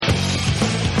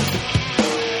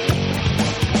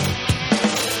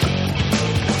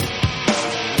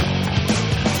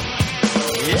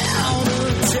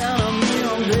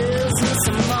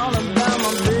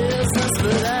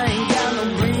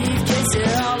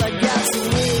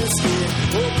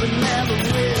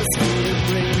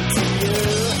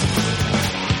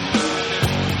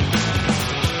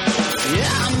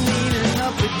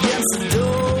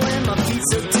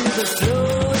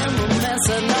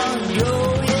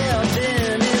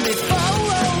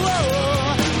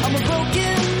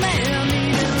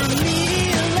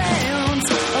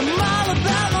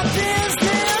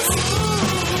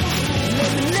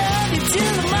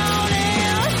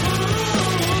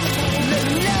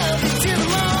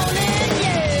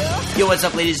Yo, what's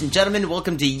up, ladies and gentlemen?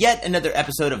 Welcome to yet another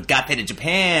episode of Got Faded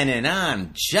Japan, and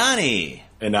I'm Johnny.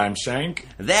 And I'm Shank.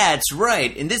 That's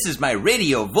right, and this is my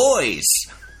radio voice.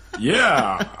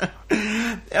 Yeah.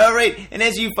 All right, and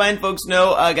as you fine folks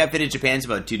know, Got Faded Japan's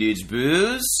about two dudes,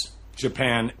 booze,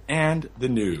 Japan, and the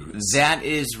news. That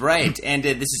is right, and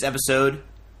this is episode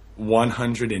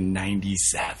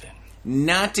 197.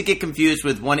 Not to get confused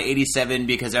with 187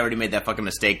 because I already made that fucking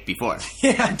mistake before.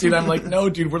 Yeah, dude, I'm like, no,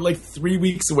 dude, we're like 3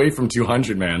 weeks away from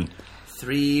 200, man.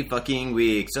 3 fucking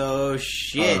weeks. Oh,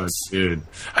 shit. Oh, dude.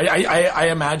 I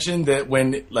imagine that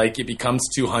when, like, it becomes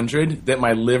 200, that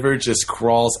my liver just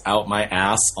crawls out my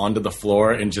ass onto the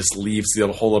floor and just leaves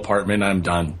the whole apartment. I'm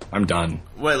done.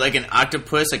 What, like an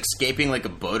octopus escaping like a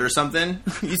boat or something?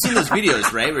 You've seen those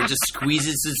videos, right? Where it just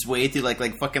squeezes its way through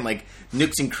like fucking like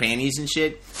nooks and crannies and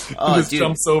shit. Oh, just dude.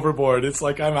 Jumps overboard. It's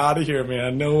like, I'm out of here,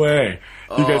 man. No way.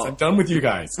 You guys, I'm done with you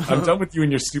guys. I'm done with you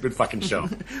and your stupid fucking show.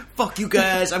 Fuck you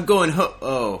guys. I'm going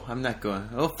Oh, I'm not going.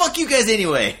 Oh, fuck you guys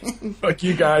anyway. Fuck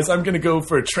you guys. I'm going to go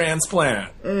for a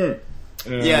transplant.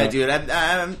 Yeah, dude,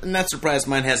 I'm not surprised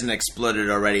mine hasn't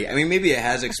exploded already. I mean, maybe it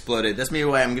has exploded. That's maybe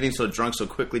why I'm getting so drunk so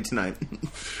quickly tonight.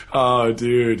 Oh,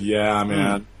 dude, yeah,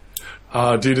 man.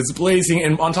 Oh, dude, it's blazing.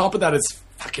 And on top of that, it's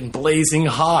fucking blazing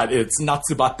hot. It's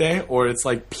Natsubate, or it's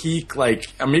like peak, like,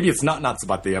 maybe it's not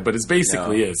Natsubate yet, but it's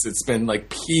basically is. It's been like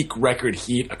peak record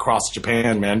heat across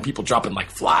Japan, man. People dropping like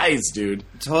flies, dude.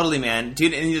 Totally, man.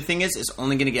 Dude, and the thing is, it's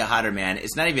only going to get hotter, man.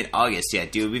 It's not even August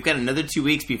yet, dude. We've got another 2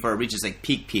 weeks before it reaches like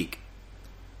peak.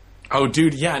 Oh,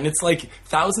 dude, yeah, and it's like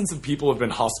thousands of people have been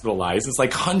hospitalized. It's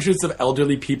like hundreds of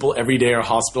elderly people every day are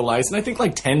hospitalized, and I think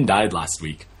like 10 died last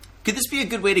week. Could this be a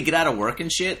good way to get out of work and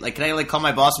shit? Like, can I like call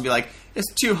my boss and be like,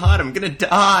 it's too hot, I'm gonna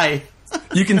die?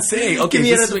 You can say, okay,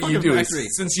 this is what you do.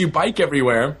 Since you bike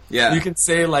everywhere, you can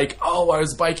say like, oh, I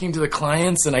was biking to the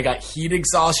clients and I got heat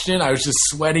exhaustion. I was just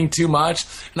sweating too much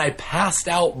and I passed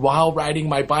out while riding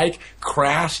my bike,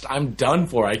 crashed. I'm done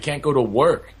for. I can't go to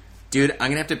work. Dude, I'm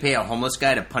gonna have to pay a homeless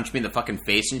guy to punch me in the fucking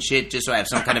face and shit just so I have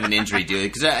some kind of an injury,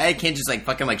 dude. Because I can't just like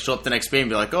fucking like show up the next day and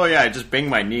be like, oh yeah, I just banged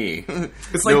my knee.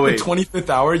 It's like the 25th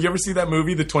Hour. You ever see that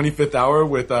movie, The 25th Hour,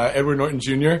 with Edward Norton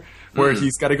Jr., where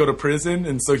he's got to go to prison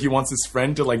and so he wants his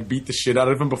friend to like beat the shit out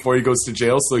of him before he goes to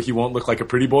jail so he won't look like a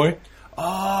pretty boy?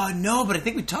 Oh, no, but I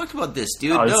think we talked about this,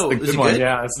 dude. Oh, no, this is the good one.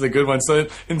 Yeah, this is the good one. So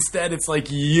instead, it's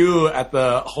like you at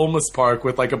the homeless park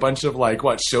with like a bunch of like,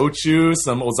 shochu,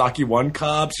 some Ozaki 1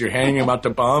 cups. You're handing them out to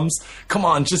bums. Come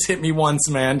on, just hit me once,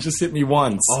 man. Just hit me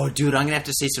once. Oh, dude, I'm going to have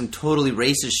to say some totally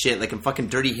racist shit, like in fucking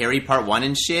Dirty Harry Part 1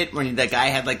 and shit, when that guy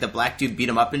had like the black dude beat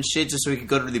him up and shit just so he could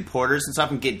go to the reporters and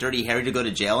stuff and get Dirty Harry to go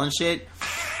to jail and shit.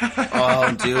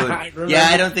 Oh, dude. Yeah,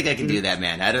 I don't think I can do that,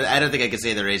 man. I don't think I can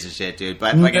say the racist shit, dude.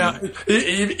 But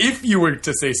if you were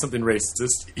to say something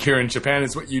racist here in Japan,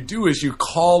 is what you do is you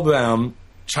call them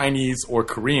Chinese or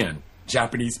Korean.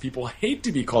 Japanese people hate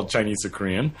to be called Chinese or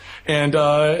Korean, and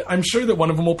I'm sure that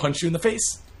one of them will punch you in the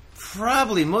face.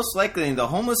 Probably, most likely, the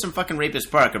homeless and fucking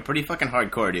rapist park are pretty fucking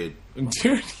hardcore, dude.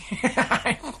 Dude,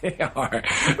 yeah, they are.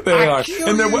 They are.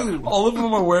 And all of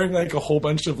them are wearing like a whole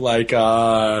bunch of like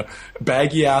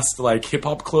baggy ass like hip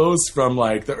hop clothes from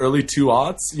like the early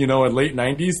 2000s, and late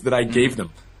 90s that I gave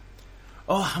them.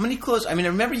 Oh, how many clothes? I mean, I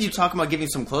remember you talking about giving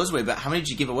some clothes away, but how many did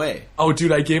you give away? Oh,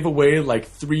 dude, I gave away like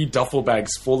 3 duffel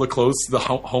bags full of clothes to the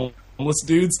homeless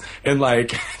dudes, and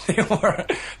like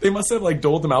they must have like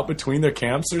doled them out between their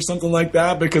camps or something like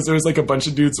that, because there was like a bunch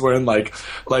of dudes wearing like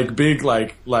big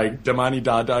like Damani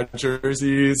Dada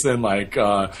jerseys and like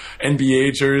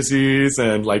NBA jerseys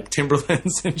and like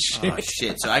Timberlands and shit. Oh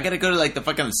shit! So I gotta go to like the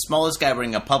fucking smallest guy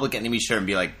wearing a Public Enemy shirt and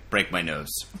be like, break my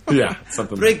nose. Yeah,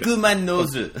 something. Break like my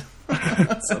nose.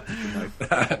 Something like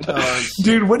that.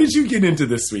 Dude, what did you get into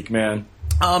this week, man?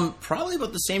 Probably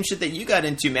about the same shit that you got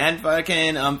into, man.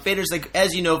 Fucking, Faders, like,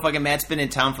 as you know, fucking Matt's been in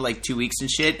town for like 2 weeks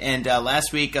and shit, and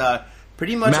last week,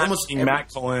 pretty much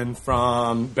Matt Cullen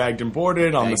from Bagged and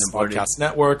Boarded on the Podcast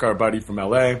Network, our buddy from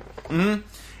LA. Mm-hmm.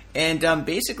 And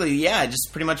basically, yeah, just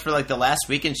pretty much for like the last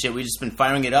week and shit, we just been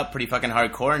firing it up pretty fucking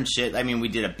hardcore and shit. I mean, we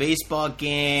did a baseball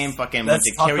game, fucking went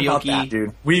to karaoke. About that,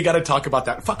 dude. We got to talk about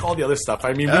that. Fuck all the other stuff.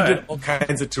 I mean, we did all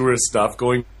kinds of tourist stuff,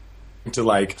 going to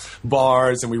like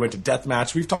bars, and we went to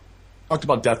Deathmatch. We've talked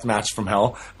about Deathmatch from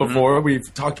Hell before. Mm-hmm.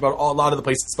 We've talked about a lot of the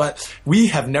places, but we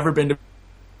have never been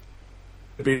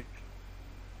to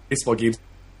baseball games.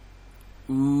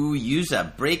 Ooh, you's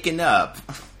breaking up.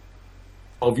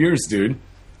 12 years, dude.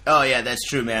 Oh, yeah, that's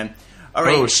true, man. All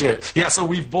right. Oh, shit. Yeah, so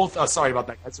we've both... sorry about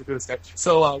that, guys. We're doing this guy.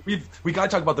 So we got to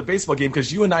talk about the baseball game,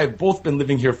 because you and I have both been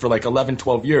living here for like 11,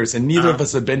 12 years, and neither of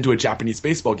us have been to a Japanese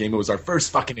baseball game. It was our first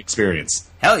fucking experience.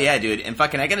 Hell yeah, dude. And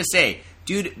fucking, I got to say,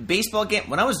 Dude, baseball game.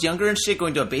 When I was younger and shit,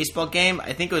 going to a baseball game,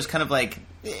 I think it was kind of like,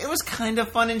 it was kind of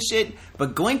fun and shit.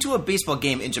 But going to a baseball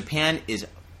game in Japan is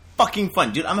fucking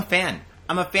fun, dude. I'm a fan.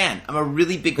 I'm a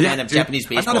really big fan of Japanese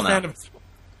baseball I'm not a fan of,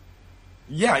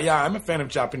 I'm a fan of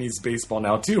Japanese baseball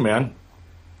now too, man.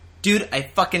 Dude, I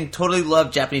fucking totally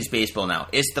love Japanese baseball now.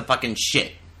 It's the fucking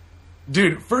shit.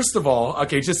 Dude, first of all,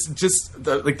 okay,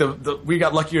 we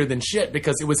got luckier than shit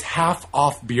because it was half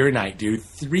off beer night, dude.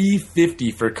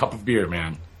 $3.50 for a cup of beer,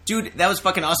 man. Dude, that was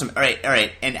fucking awesome. All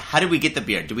right. And how did we get the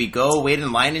beer? Do we go wait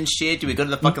in line and shit? Do we go to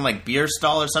the fucking like beer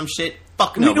stall or some shit?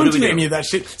 Fuck no. We don't do any of that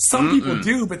shit. Some people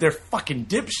do, but they're fucking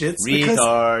dipshits.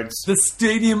 Retards. The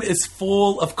stadium is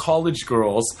full of college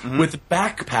girls with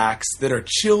backpacks that are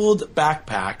chilled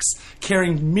backpacks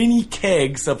carrying mini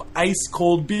kegs of ice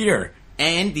cold beer.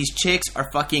 And these chicks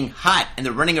are fucking hot, and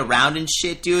they're running around and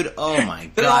shit, dude. Oh my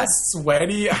god, they're all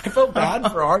sweaty. I felt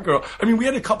bad for our girl. I mean, we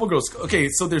had a couple girls. Okay,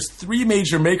 so there's 3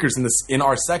 major makers in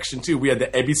our section too. We had the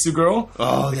Ebisu girl,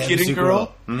 the Kirin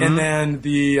girl, and then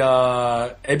the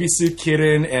Ebisu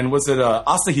Kirin, and was it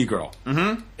Asahi girl?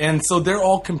 Mm-hmm. And so they're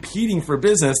all competing for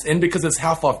business, and because it's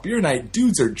half off beer night,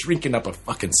 dudes are drinking up a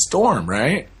fucking storm,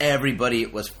 right? Everybody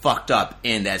was fucked up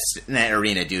in that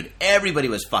arena, dude. Everybody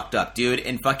was fucked up, dude.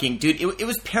 And fucking, dude, it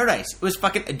was paradise. It was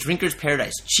fucking a drinker's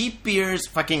paradise. Cheap beers,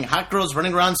 fucking hot girls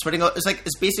running around, sweating out.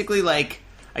 It's basically like,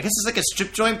 I guess it's like a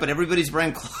strip joint, but everybody's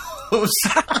wearing clothes.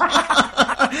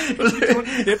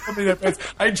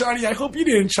 Johnny, I hope you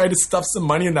didn't try to stuff some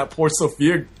money in that poor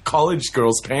Sophia college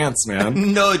girl's pants,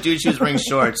 man. No, dude, she was wearing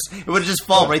shorts. It would just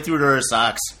fall right through to her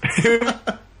socks.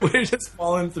 Would have just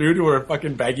fallen through to her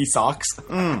fucking baggy socks.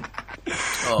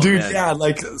 Oh, dude, man. Yeah,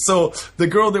 like, so the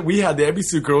girl that we had, the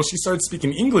Ebisu girl, she started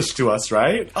speaking English to us,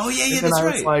 right? Oh, yeah, and that's I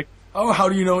right. was like, oh, how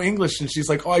do you know English? And she's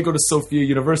like, oh, I go to Sophia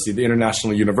University, the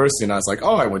international university. And I was like,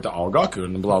 oh, I went to Aogaku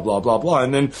and blah, blah, blah, blah.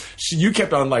 And then you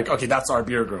kept on like, okay, that's our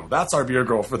beer girl. That's our beer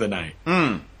girl for the night.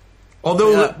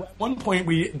 Although at one point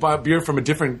we bought beer from a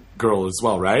different girl as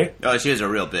well, right? Oh, she was a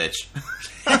real bitch.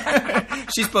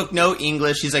 She spoke no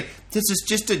English. She's like, this is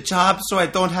just a job so I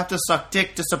don't have to suck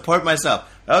dick to support myself.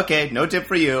 Okay, no tip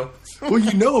for you. Well,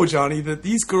 you know, Johnny, that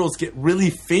these girls get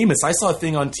really famous. I saw a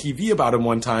thing on TV about them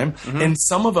one time, and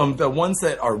some of them, the ones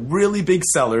that are really big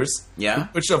sellers,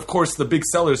 which of course the big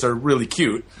sellers are really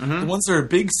cute. The ones that are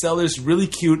big sellers, really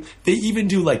cute, they even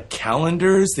do like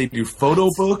calendars, they do photo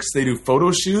books, they do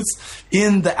photo shoots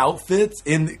in the outfits,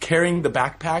 in carrying the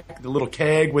backpack, the little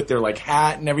keg with their like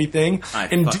hat and everything.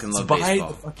 And fucking love buy baseball.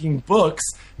 the fucking books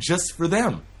just for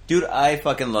them. Dude, I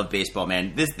fucking love baseball,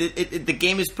 man. The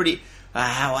game is pretty...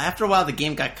 after a while, the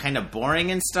game got kind of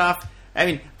boring and stuff.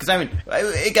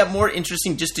 It got more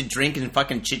interesting just to drink and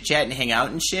fucking chit-chat and hang out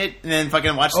and shit, and then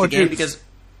fucking watch the game because...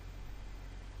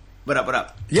 What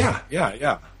up? Yeah.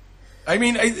 I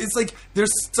mean, it's like there's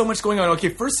so much going on. Okay,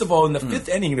 first of all, in the 5th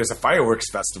inning, there's a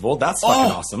fireworks festival. That's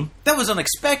fucking awesome. That was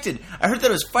unexpected. I heard that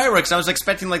it was fireworks. I was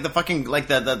expecting like the fucking like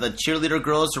the cheerleader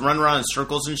girls to run around in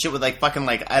circles and shit with like fucking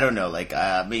like I don't know like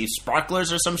maybe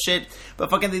sparklers or some shit. But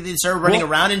fucking they started running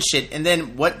around and shit. And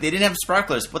then what? They didn't have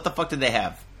sparklers. What the fuck did they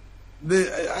have? They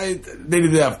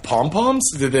did they have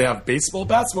pom-poms? Did they have baseball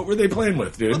bats? What were they playing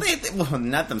with, dude? Well,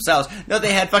 not themselves. No,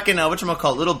 they had fucking,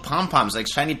 whatchamacallit, little pom-poms, like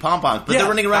shiny pom-poms. But they're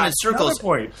running around in circles.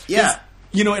 Point. Yeah.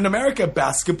 You know, in America,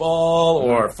 basketball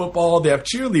or football, they have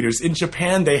cheerleaders. In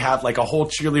Japan, they have like a whole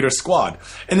cheerleader squad.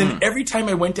 And then every time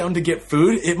I went down to get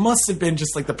food, it must have been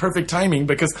just like the perfect timing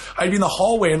because I'd be in the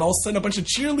hallway and all of a sudden a bunch of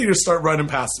cheerleaders start running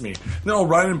past me. They're all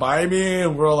running by me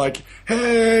and we're all like,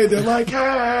 hey, they're like,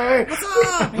 hey, what's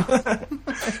up?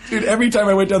 Dude, every time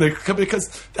I went down there,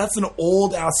 because that's an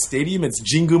old ass stadium. It's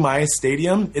Jingumae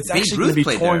Stadium. It's actually going to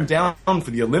be torn down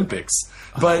for the Olympics.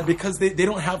 But because they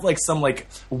don't have like some like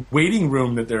waiting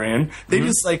room that they're in, they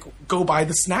just like go by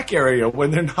the snack area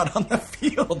when they're not on the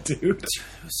field, dude.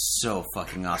 So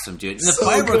fucking awesome, dude. And the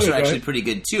fireworks are actually pretty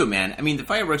good too, man. I mean, the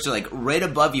fireworks are like right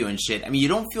above you and shit. I mean, you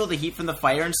don't feel the heat from the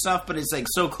fire and stuff, but it's like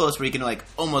so close where you can like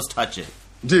almost touch it.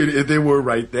 Dude, they were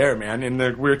right there, man. And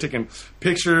we were taking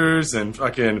pictures and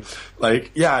fucking, like,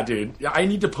 yeah, dude. Yeah, I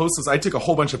need to post this. I took a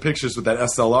whole bunch of pictures with that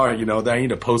SLR, you know, that I need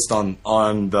to post on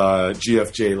the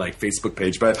GFJ, like, Facebook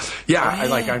page. But, yeah,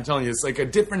 I'm telling you, it's like a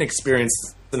different experience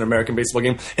than an American baseball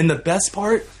game. And the best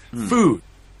part, food,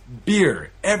 beer,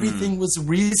 everything was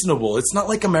reasonable. It's not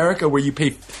like America where you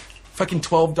pay fucking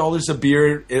 $12 a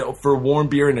beer for warm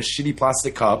beer in a shitty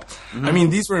plastic cup. I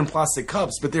mean, these were in plastic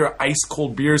cups, but they were ice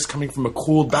cold beers coming from a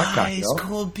cooled backpack. Ice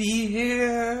cold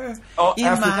beer in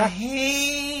my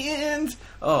hand.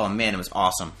 Oh, man, it was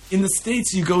awesome. In the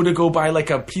States, you go buy like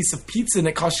a piece of pizza and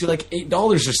it costs you like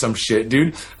 $8 or some shit,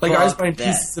 dude. Like I was buying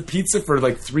pieces of pizza for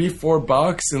like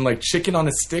 $3-4 and like chicken on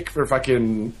a stick for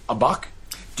fucking $1.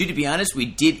 Dude, to be honest, we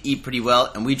did eat pretty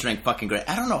well and we drank fucking great.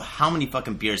 I don't know how many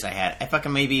fucking beers I had. I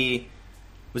fucking maybe...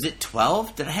 Was it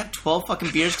 12? Did I have 12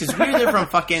 fucking beers? Because we were there from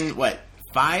fucking,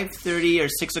 5:30 or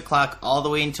 6 o'clock all the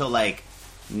way until like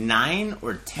 9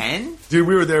 or 10? Dude,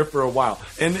 we were there for a while.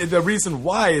 And the reason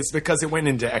why is because it went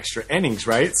into extra innings,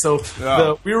 right? So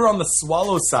we were on the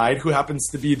Swallow side, who happens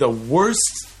to be the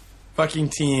worst fucking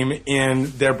team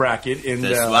in their bracket. In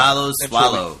the Swallows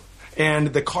swallow. And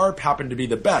the Carp happened to be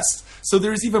the best. So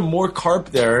there's even more Carp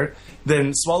there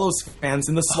than Swallows fans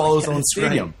in the Swallows own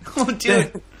stadium. Right. Oh,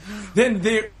 dude. Then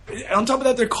they, on top of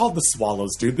that, they're called the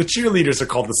Swallows, dude. The cheerleaders are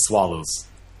called the Swallows.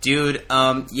 Dude,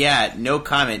 yeah, no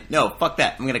comment. No, fuck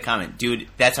that. I'm gonna comment. Dude,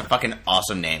 that's a fucking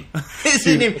awesome name. It's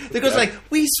a name. It goes like,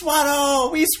 we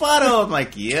Swallow! I'm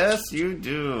like, yes, you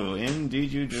do.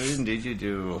 Indeed you do. Indeed you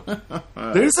do.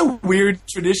 There's a weird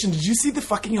tradition. Did you see the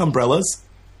fucking umbrellas?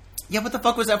 Yeah, what the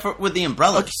fuck was that with the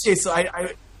umbrellas? Okay, so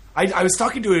I was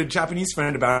talking to a Japanese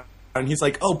friend about it, and he's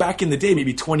like, oh, back in the day,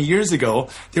 maybe 20 years ago,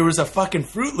 there was a fucking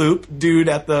Fruit Loop dude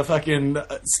at the fucking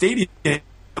stadium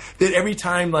that every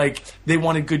time, like, they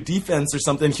wanted good defense or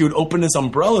something, he would open his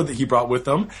umbrella that he brought with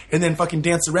him and then fucking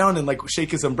dance around and, like,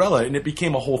 shake his umbrella. And it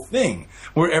became a whole thing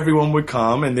where everyone would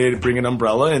come and they'd bring an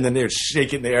umbrella and then they'd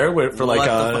shake it in the air for,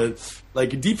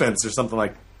 like defense or something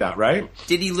like that, right?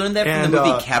 Did he learn that from the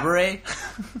movie Cabaret?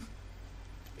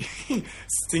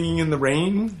 Singing in the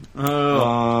Rain?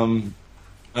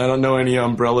 I don't know any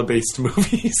umbrella-based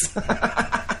movies.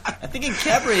 I think in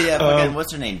Cabaret,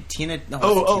 what's her name? Tina? No,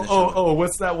 oh,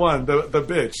 what's that one? The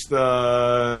bitch.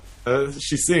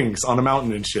 She sings on a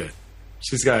mountain and shit.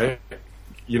 She's got,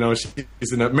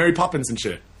 she's in Mary Poppins and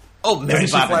shit. Oh, Mary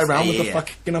Poppins. Doesn't she fly around with a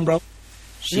fucking umbrella?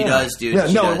 She does, dude. Yeah,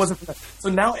 she does. It wasn't for that. So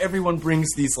now everyone brings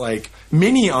these, like,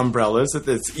 mini umbrellas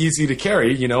that's easy to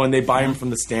carry, and they buy them from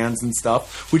the stands and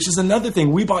stuff, which is another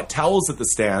thing. We bought towels at the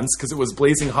stands because it was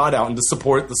blazing hot out and to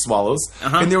support the Swallows.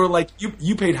 And they were like,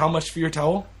 you paid how much for your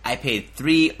towel? I paid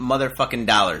 $3 motherfucking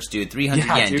dollars, dude. 300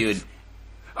 yen, dude.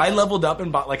 I leveled up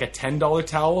and bought, like, a $10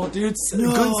 towel, dude.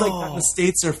 No. Goods like that in the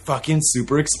States are fucking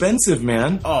super expensive,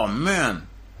 man. Oh, man.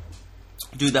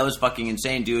 Dude, that was fucking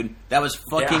insane, dude. That was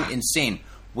fucking insane.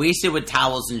 Wasted with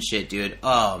towels and shit, dude.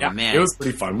 Oh, man. It was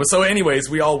pretty fun. So anyways,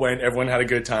 we all went. Everyone had a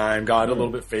good time. Got a little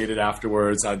bit faded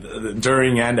afterwards.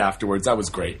 During and afterwards. That was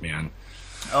great, man.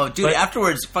 Oh, dude,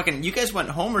 afterwards, fucking, you guys went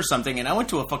home or something, and I went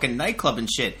to a fucking nightclub and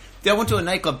shit. Dude, I went to a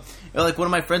nightclub. Like, one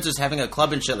of my friends was having a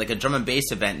club and shit, like a drum and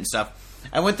bass event and stuff.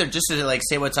 I went there just to, like,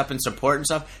 say what's up and support and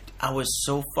stuff. I was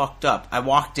so fucked up. I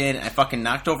walked in, I fucking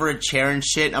knocked over a chair and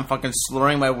shit. I'm fucking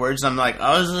slurring my words. I'm like,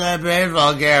 oh, this is a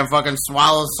baseball game. Fucking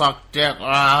swallow, suck dick. And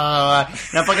I'm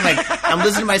fucking like, I'm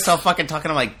listening to myself fucking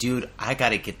talking. I'm like, dude, I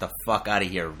gotta get the fuck out of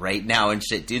here right now and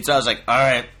shit, dude. So I was like, all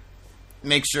right,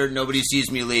 make sure nobody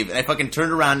sees me leave. And I fucking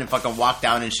turned around and fucking walked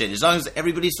down and shit. As long as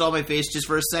everybody saw my face just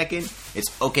for a second,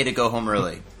 it's okay to go home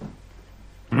early.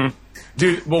 Mm-hmm.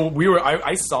 Dude, well,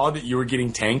 I saw that you were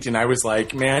getting tanked, and I was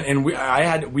like, man, and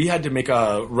we had to make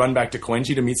a run back to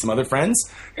Koenji to meet some other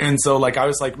friends, and so, like, I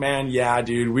was like, man, yeah,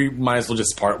 dude, we might as well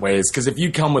just part ways, because if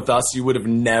you'd come with us, you would have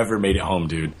never made it home,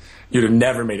 dude. You'd have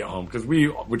never made it home, because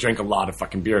we drank a lot of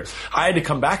fucking beer. I had to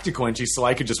come back to Koenji so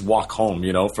I could just walk home,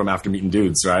 from after meeting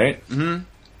dudes, right? Mm-hmm.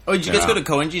 Oh, did you guys go to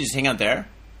Koenji, just hang out there?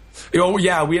 Oh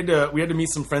yeah, we had to meet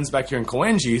some friends back here in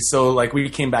Koenji. So like we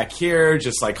came back here,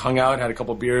 just like hung out, had a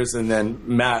couple beers, and then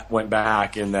Matt went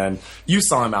back, and then you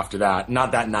saw him after that.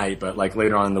 Not that night, but like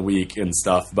later on in the week and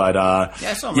stuff. But I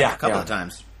saw him a couple of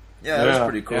times. Yeah, that was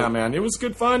pretty cool. Yeah, man, it was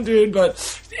good fun, dude.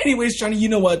 But anyways, Johnny, you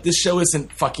know what? This show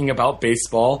isn't fucking about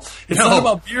baseball. It's not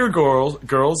about beer girls,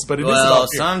 but it is about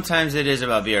beer. Sometimes it is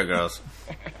about beer girls.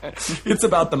 It's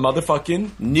about the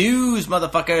motherfucking news,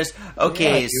 motherfuckers.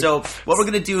 Okay, so what we're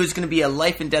going to do is going to be a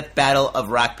life and death battle of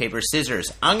rock, paper,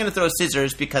 scissors. I'm going to throw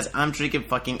scissors because I'm drinking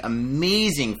fucking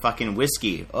amazing fucking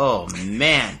whiskey. Oh,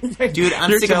 man. Dude,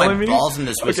 I'm sticking my balls in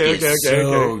this whiskey. It's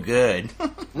so good.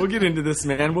 We'll get into this,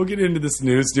 man. We'll get into this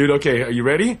news, dude. Okay, are you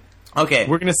ready? Okay.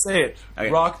 We're going to say it. Okay.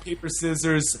 Rock, paper,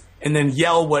 scissors, and then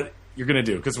yell what you're going to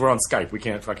do because we're on Skype. We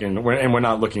can't fucking... we're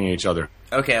not looking at each other.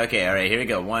 Okay, all right, here we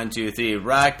go. 1, 2, 3.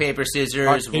 Rock, paper, scissors.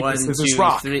 Rock, paper, 1, scissors, 2,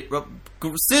 rock. 3.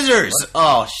 Scissors! What?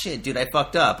 Oh, shit, dude, I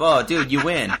fucked up. Oh, dude, you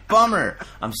win. Bummer.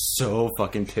 I'm so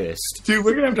fucking pissed. Dude,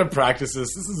 we're going to have to practice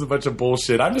this. This is a bunch of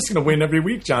bullshit. I'm just going to win every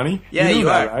week, Johnny. Yeah, you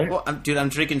are. Right? Well, I'm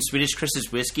drinking Swedish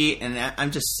Chris's whiskey, and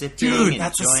I'm just sipping Dude,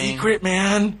 that's a secret,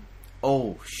 man.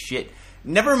 Oh, shit.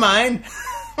 Never mind.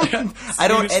 I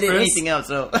don't edit Chris, anything else,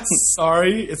 so.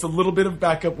 Sorry, it's a little bit of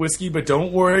backup whiskey, but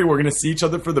don't worry. We're going to see each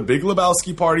other for the Big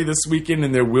Lebowski party this weekend,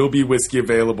 and there will be whiskey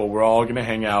available. We're all going to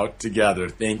hang out together.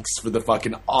 Thanks for the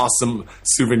fucking awesome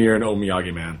souvenir and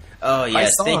omiyage, man. Oh,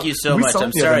 yes. Thank you so much.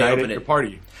 I'm sorry I opened it.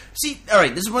 Party. See, all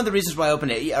right, this is one of the reasons why I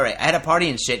opened it. All right, I had a party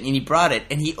and shit, and he brought it,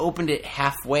 and he opened it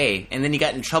halfway, and then he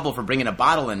got in trouble for bringing a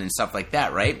bottle in and stuff like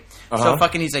that, right? So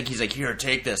fucking he's like, here,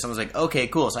 take this. I was like, okay,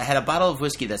 cool. So I had a bottle of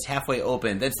whiskey that's halfway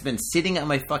open that's been sitting on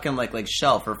my fucking like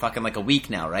shelf for fucking like a week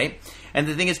now, right? And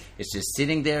the thing is, it's just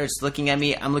sitting there, it's looking at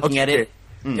me, I'm looking at it.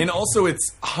 And also,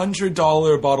 it's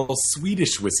 $100 bottle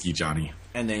Swedish whiskey, Johnny.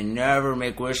 And they never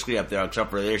make whiskey up there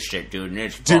except for this shit, dude. And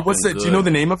it's dude, what's good. Do you know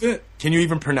the name of it? Can you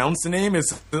even pronounce the name?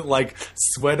 Is it like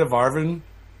Sweat of Arvin?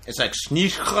 It's like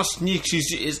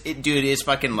dude, it's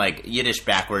fucking like Yiddish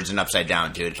backwards and upside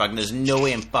down, dude. Fucking, there's no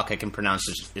way in fuck I can pronounce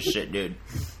this shit, dude.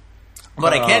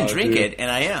 But I can drink it,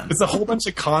 and I am. It's a whole bunch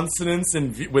of consonants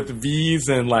and with V's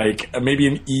and like maybe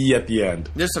an E at the end.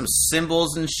 There's some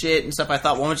symbols and shit and stuff. I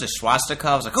thought one was a swastika.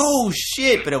 I was like, oh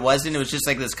shit, but it wasn't. It was just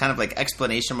like this kind of like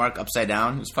exclamation mark upside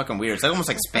down. It was fucking weird. It's like almost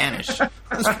like Spanish. It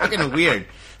was fucking weird.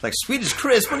 Like, Swedish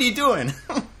Chris, what are you doing?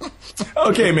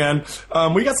 Okay, man.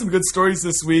 We got some good stories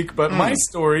this week, but my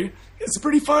story is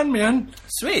pretty fun, man.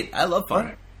 Sweet. I love fun.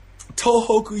 Right.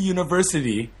 Tohoku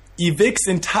University evicts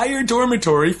entire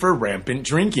dormitory for rampant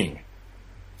drinking.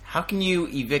 How can you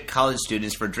evict college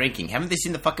students for drinking? Haven't they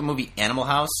seen the fucking movie Animal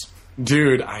House?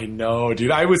 Dude, I know,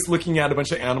 dude. I was looking at a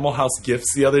bunch of Animal House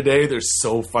gifs the other day. They're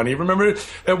so funny. Remember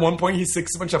at one point he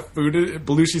sticks a bunch of food,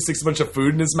 Belushi sticks a bunch of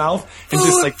food in his mouth and food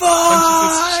just like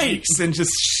punches his cheeks and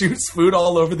just shoots food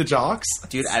all over the jocks?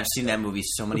 Dude, I've seen that movie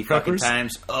so many fucking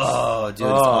times. Oh, dude,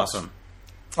 it's awesome.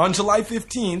 On July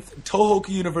 15th, Tohoku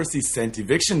University sent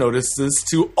eviction notices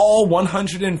to all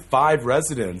 105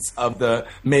 residents of the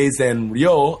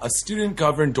Meizen-ryo, a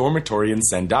student-governed dormitory in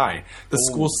Sendai. The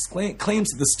school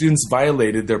claims that the students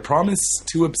violated their promise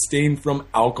to abstain from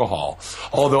alcohol.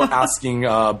 Although asking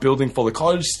a building full of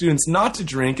college students not to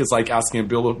drink is like asking a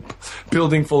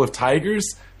building full of tigers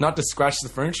not to scratch the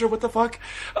furniture. What the fuck?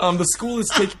 The school is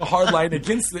taking a hard line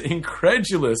against the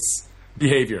incredulous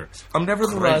behavior.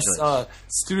 Nevertheless,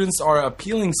 students are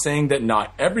appealing, saying that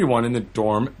not everyone in the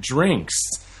dorm drinks.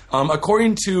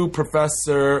 According to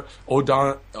Professor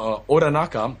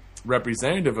Odanaka,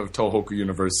 representative of Tohoku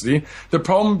University, the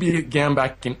problem began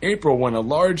back in April when a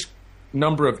large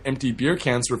number of empty beer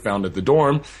cans were found at the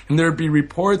dorm, and there would be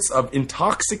reports of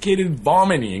intoxicated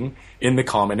vomiting in the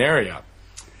common area.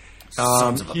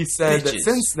 He said that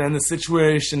since then, the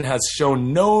situation has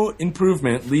shown no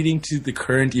improvement, leading to the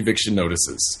current eviction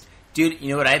notices. Dude,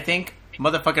 you know what I think?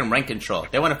 Motherfucking rent control.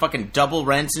 They want to fucking double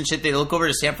rents and shit. They look over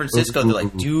to San Francisco. They're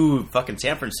like, dude, fucking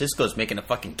San Francisco's making a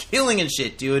fucking killing and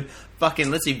shit, dude.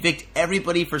 Fucking let's evict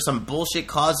everybody for some bullshit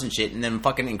cause and shit, and then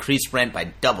fucking increase rent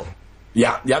by double.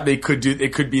 Yeah, they could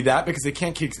be that because they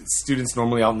can't kick students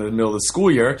normally out in the middle of the school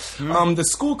year. The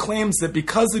school claims that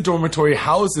because the dormitory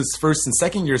houses first and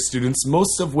second year students,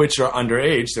 most of which are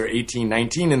underage, they're 18,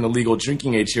 19, and the legal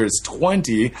drinking age here is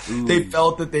 20, they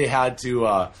felt that they had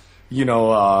to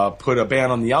put a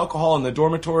ban on the alcohol in the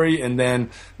dormitory, and then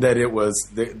that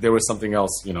there was something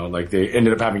else, like they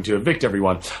ended up having to evict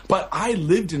everyone. But I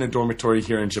lived in a dormitory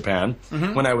here in Japan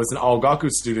when I was an Aogaku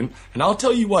student, and I'll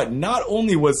tell you what, not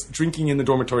only was drinking in the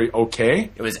dormitory okay,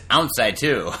 it was outside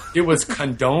too. It was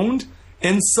condoned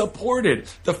and supported.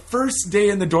 The first day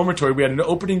in the dormitory, we had an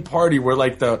opening party where,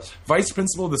 like, the vice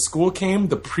principal of the school came,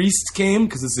 the priest came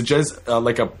because it's a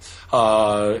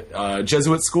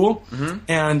Jesuit school,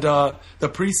 and the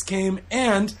priest came,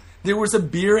 and there was a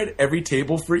beer at every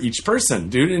table for each person,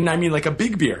 dude. And I mean, like a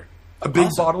big beer, a big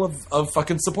bottle of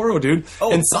fucking Sapporo, dude.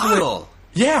 Oh, and bottle.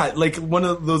 Yeah, like one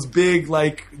of those big,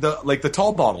 like the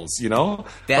tall bottles, of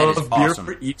beer awesome.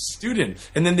 For each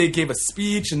student. And then they gave a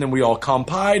speech, and then we all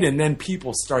compiled, and then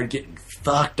people started getting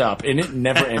fucked up, and it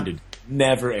never ended.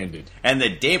 Never ended. And the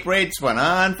date rates went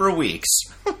on for weeks.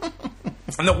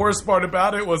 And the worst part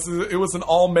about it was an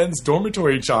all-men's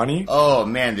dormitory, Johnny. Oh,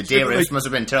 man, the day rates must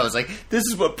have been terrible. It's like, this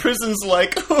is what prison's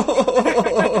like. You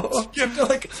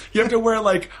have to wear,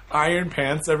 like, iron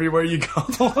pants everywhere you go.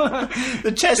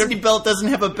 The chastity belt doesn't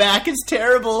have a back. It's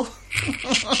terrible.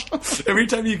 Every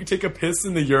time you take a piss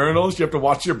in the urinals, you have to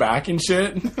watch your back and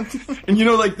shit. And,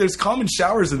 there's common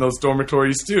showers in those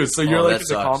dormitories, too. So you're, in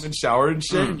the common shower and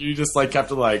shit, and you just, have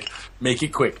to, make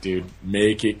it quick, dude.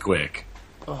 Make it quick.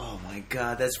 Oh, my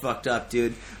God. That's fucked up,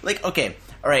 dude. Okay.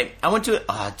 All right, I went to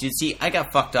I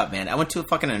got fucked up, man. I went to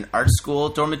an art school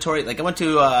dormitory. I went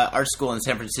to art school in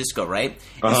San Francisco, right?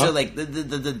 And so,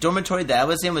 the dormitory that I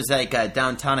was in was,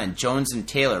 downtown on Jones and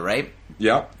Taylor, right?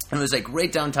 Yeah. And it was like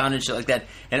right downtown and shit like that.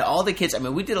 And all the kids, I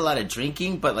mean, we did a lot of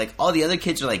drinking, but like all the other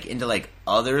kids are like into like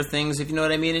other things, if you know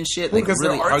what I mean, and shit. Like because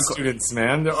really they're art hardcore students,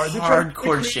 man. They're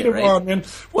hardcore shit, right? On, man.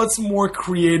 What's more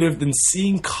creative than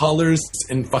seeing colors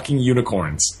and fucking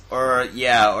unicorns? Or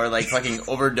like fucking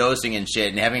overdosing and shit,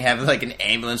 and having like an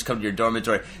ambulance come to your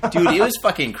dormitory, dude. It was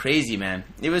fucking crazy, man.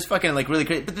 It was fucking like really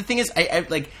crazy. But the thing is, I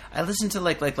listened to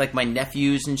like my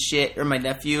nephews and shit, or my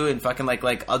nephew and fucking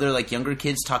like other like younger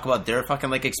kids talk about their fucking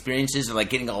like experiences of like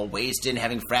getting all wasted and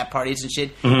having frat parties and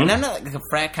shit. Mm-hmm. And I'm not like a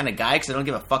frat kind of guy because I don't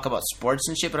give a fuck about sports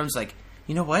and shit. But I'm just like,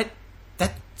 you know what?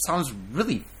 That sounds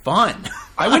really fun.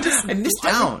 I went to I missed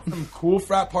out some cool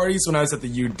frat parties when I was at the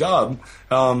UW,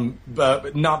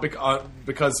 but not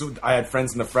because I had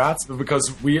friends in the frats, but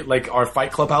because we like our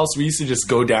fight club house. We used to just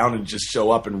go down and just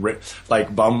show up and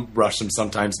like bum rush them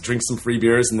sometimes, drink some free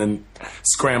beers, and then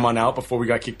scram on out before we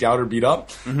got kicked out or beat up.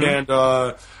 Mm-hmm.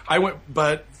 And I went,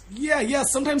 but. Yeah.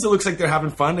 Sometimes it looks like they're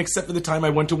having fun, except for the time I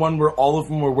went to one where all of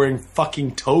them were wearing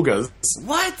fucking togas.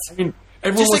 What? I mean,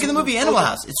 just like in the movie Animal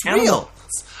House. It's real.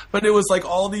 But it was like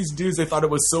all these dudes, they thought it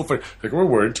was so funny. Like, we're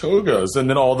wearing togas. And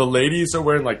then all the ladies are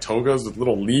wearing like togas with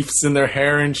little leaves in their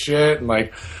hair and shit. And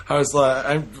like, I was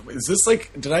like, is this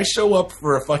like, did I show up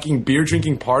for a fucking beer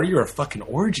drinking party or a fucking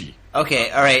orgy?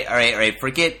 Okay, all right.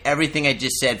 Forget everything I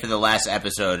just said for the last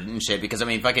episode and shit, because I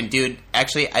mean, fucking dude,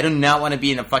 actually, I do not want to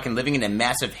be living in a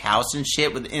massive house and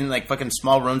shit within like fucking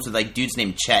small rooms with like dudes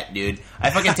named Chet, dude.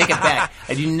 I fucking take it back.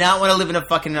 I do not want to live in a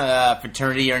fucking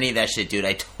fraternity or any of that shit, dude.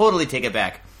 I totally take it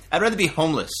back. I'd rather be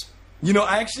homeless. You know,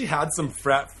 I actually had some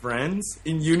frat friends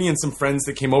in uni and some friends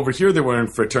that came over here that were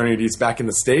in fraternities back in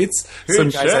the States. Some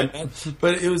guys I met.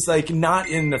 But it was like not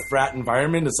in the frat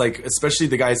environment. It's like, especially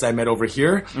the guys I met over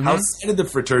here, outside of the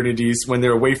fraternities when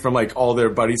they're away from like all their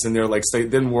buddies and they're like,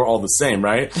 then we're all the same,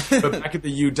 right? But back at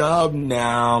the UW,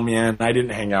 no, man, I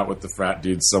didn't hang out with the frat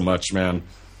dudes so much, man.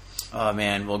 Oh,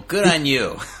 man. Well, good on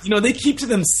you. You know, they keep to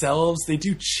themselves. They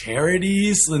do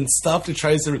charities and stuff to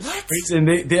try to... What?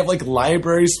 And they have, like,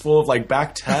 libraries full of, like,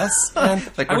 back tests. Man.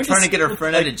 Like, we're trying to get our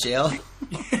friend out of jail.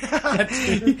 Yeah,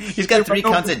 he's got 3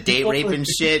 counts of date rape and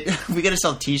shit. We gotta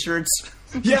sell T-shirts.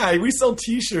 Yeah, we sell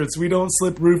T-shirts. We don't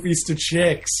slip roofies to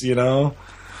chicks, you know?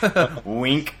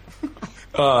 Wink.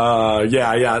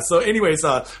 Yeah. So anyways,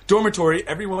 dormitory,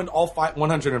 everyone, all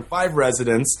 105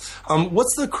 residents.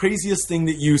 What's the craziest thing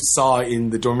that you saw in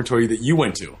the dormitory that you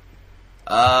went to?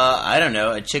 I don't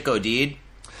know. A chick OD'd.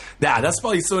 Yeah, that's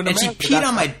probably so. And she peed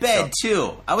on my bed,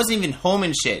 too. I wasn't even home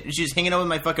and shit. She was hanging out with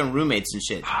my fucking roommates and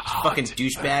shit. Fucking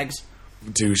douchebags.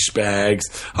 Douchebags.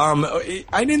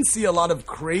 I didn't see a lot of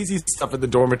crazy stuff at the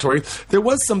dormitory. There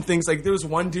was some things, like there was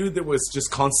one dude that was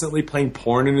just constantly playing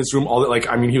porn in his room.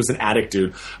 He was an addict,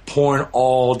 dude. Porn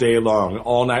all day long,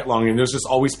 all night long, and there's just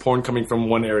always porn coming from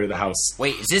one area of the house.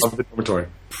 Wait, is this of the dormitory?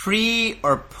 Pre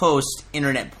or post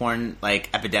internet porn like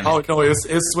epidemic? Oh no,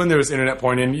 it's when there was internet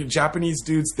porn, and Japanese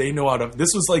dudes, they know how to. This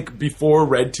was like before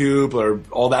RedTube or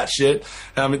all that shit.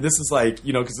 This is like,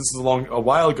 you know, because this is a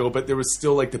while ago, but there was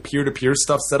still like the peer-to-peer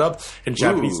stuff set up, and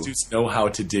Japanese dudes know how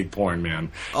to dig porn,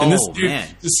 man. And this dude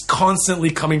just constantly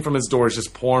coming from his door is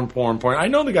just porn. I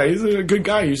know the guy; he's a good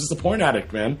guy. He's just a porn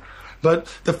addict, man. But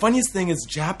the funniest thing is,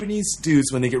 Japanese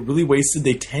dudes, when they get really wasted,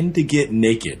 they tend to get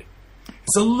naked.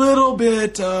 It's a little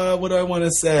bit, what do I want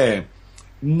to say?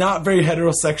 Not very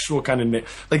heterosexual kind of...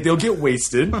 Like, they'll get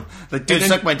wasted. Like, dude,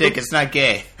 suck my dick. It's not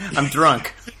gay. I'm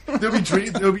drunk.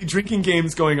 There'll be drinking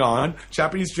games going on.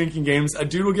 Japanese drinking games. A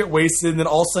dude will get wasted, and then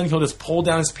all of a sudden he'll just pull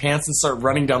down his pants and start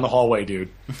running down the hallway, dude.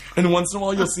 And once in a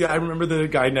while you'll see... I remember the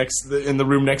guy in the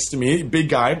room next to me, big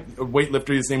guy, a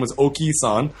weightlifter. His name was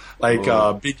Oki-san,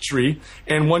 big tree.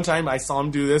 And one time I saw him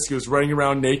do this. He was running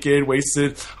around naked,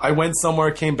 wasted. I went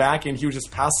somewhere, came back, and he was just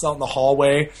passed out in the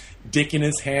hallway, dick in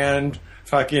his hand...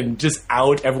 Fucking just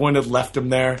out. Everyone had left him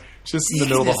there. Just in the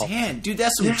middle of the hall. Hand. Dude,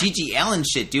 that's some Gigi Allen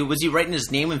shit, dude. Was he writing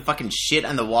his name and fucking shit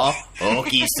on the wall?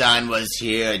 Oki-san was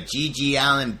here. Gigi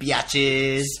Allen,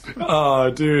 biatches. Oh,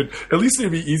 dude. At least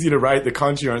it'd be easy to write. The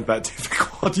kanji aren't that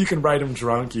difficult. You can write them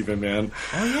drunk even, man.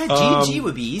 Oh, yeah. GG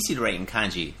would be easy to write in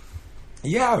kanji.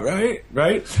 Yeah, right.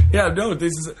 Yeah, no.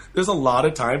 There's a lot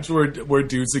of times where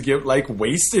dudes would get like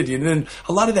wasted, and then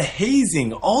a lot of the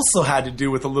hazing also had to do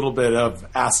with a little bit of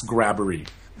ass grabbery.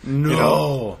 No. You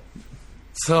know?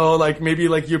 So like maybe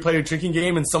like you play a drinking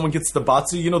game and someone gets the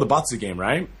batsu. You know the batsu game,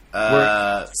 right?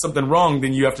 Where something wrong,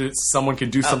 then someone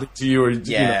can do something to you, or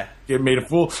get made a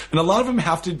fool. And a lot of them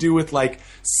have to do with like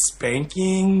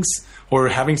spankings or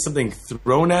having something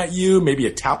thrown at you, maybe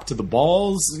a tap to the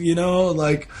balls, you know,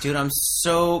 like. Dude, I'm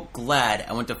so glad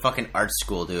I went to fucking art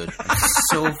school, dude. I'm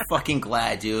so fucking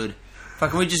glad, dude.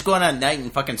 Fucking, we just go out at night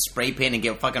and fucking spray paint and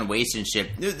get fucking wasted and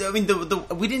shit. I mean,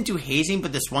 we didn't do hazing,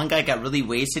 but this one guy got really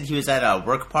wasted. He was at a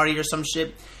work party or some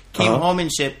shit. Came home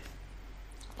and shit.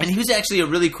 And he was actually a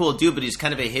really cool dude, but he's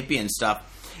kind of a hippie and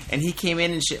stuff. And he came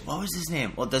in and shit. What was his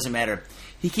name? Well, it doesn't matter.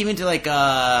 He came into, like,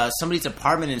 somebody's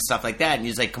apartment and stuff like that, and he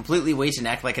was, like, completely wasted and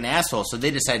acting like an asshole, so they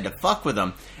decided to fuck with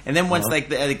him. And then once, like,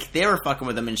 they were fucking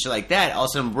with him and shit like that, all of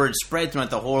a sudden word spread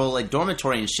throughout the whole, like,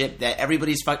 dormitory and shit that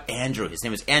everybody's Andrew. His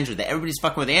name was Andrew. That everybody's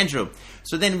fucking with Andrew.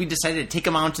 So then we decided to take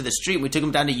him out to the street. We took him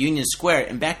down to Union Square,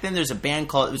 and back then there's a band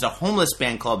it was a homeless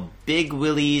band called Big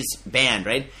Willie's Band,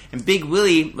 right? And Big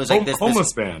Willie was, like, this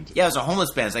homeless band. Yeah, it was a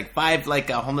homeless band. It's like 5,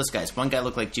 like, homeless guys. One guy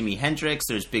looked like Jimi Hendrix.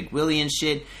 There's Big Willie and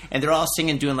shit. And they're all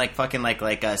singing, doing, like, fucking, like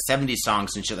 70s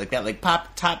songs and shit like that. Like,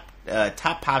 top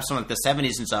pops from, like, the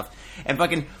 70s and stuff. And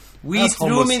fucking... We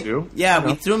threw him in,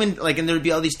 we threw him in, like, and there would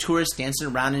be all these tourists dancing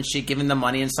around and shit, giving them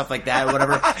money and stuff like that, or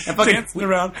whatever. And fucking, dancing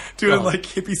around, doing, like,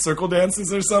 hippie circle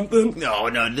dances or something? No,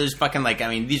 there's fucking, like, I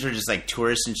mean, these are just, like,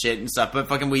 tourists and shit and stuff, but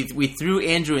fucking, we threw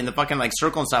Andrew in the fucking, like,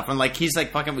 circle and stuff, and, like, he's,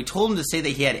 like, fucking, we told him to say that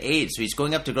he had AIDS, so he's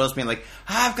going up to girls being like,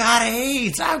 I've got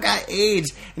AIDS,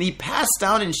 and he passed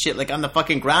down and shit, like, on the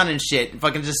fucking ground and shit,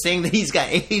 fucking just saying that he's got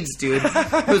AIDS, dude.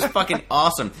 It was fucking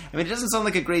awesome. I mean, it doesn't sound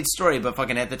like a great story, but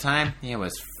fucking at the time, it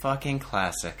was fucking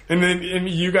classic. And then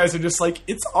you guys are just like,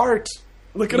 it's art.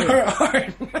 Look at our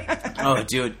art. Oh,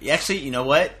 dude. Actually, you know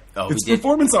what? Oh, it's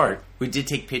performance art. We did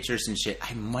take pictures and shit.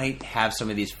 I might have some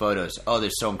of these photos. Oh, they're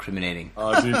so incriminating.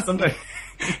 Oh, dude. Someday.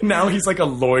 Now he's like a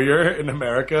lawyer in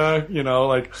America, you know,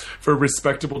 like for a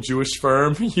respectable Jewish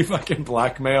firm. You fucking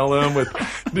blackmail him with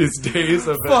these days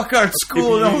of... Fuck our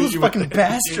school and all those fucking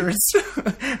bastards.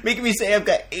 Making me say I've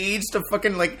got AIDS to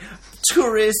fucking, like,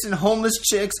 tourists and homeless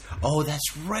chicks. Oh,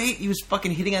 that's right. He was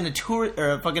fucking hitting on a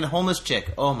fucking homeless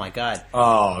chick. Oh, my God.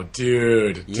 Oh,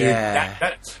 dude.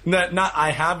 Yeah. Not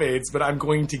I have AIDS, but I'm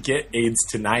going to get AIDS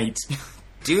tonight.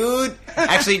 Dude,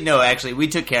 actually, we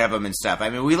took care of him and stuff. I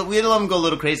mean, we let him go a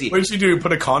little crazy. What did you do?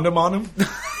 Put a condom on him?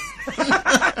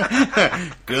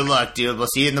 Good luck, dude. We'll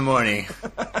see you in the morning.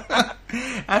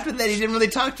 After that, he didn't really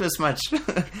talk to us much.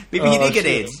 Maybe he did get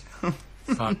AIDS.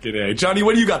 Fucking A. Johnny,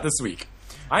 what do you got this week?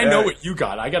 I know what you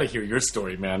got. I got to hear your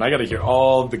story, man. I got to hear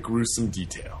all the gruesome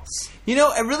details. You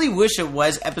know, I really wish it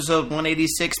was episode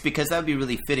 186 because that would be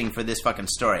really fitting for this fucking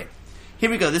story. Here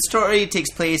we go. This story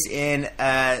takes place in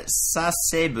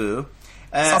Sasebo.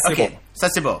 Okay,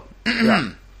 Sasebo.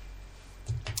 Yeah.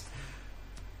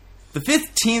 The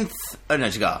 15th... Oh, no,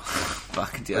 go.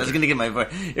 Fuck, dude. I was going to get my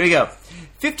voice. Here we go.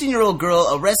 15-year-old girl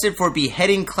arrested for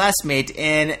beheading classmate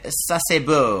in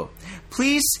Sasebo.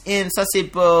 Police in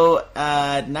Sasebo,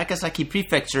 Nagasaki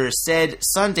Prefecture said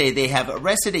Sunday they have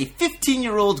arrested a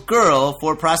 15-year-old girl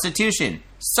for prostitution.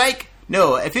 Psych!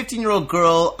 No, a 15-year-old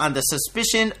girl on the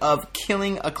suspicion of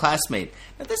killing a classmate.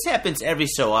 Now, this happens every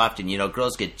so often. You know,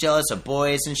 girls get jealous of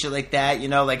boys and shit like that. You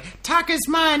know, like, Taka's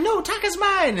mine. No, Taka's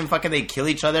mine. And fucking they kill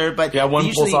each other. But yeah, one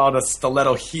pulls out a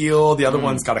stiletto heel. The other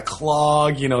one's got a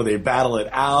clog. You know, they battle it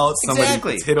out. Somebody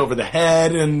gets hit over the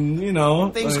head. And, you know.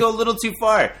 Things go a little too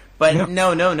far. But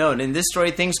no. In this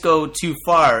story, things go too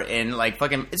far. And, like,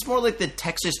 fucking... It's more like the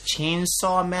Texas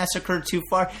Chainsaw Massacre too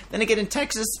far. Then again, in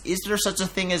Texas, is there such a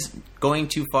thing as going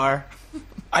too far?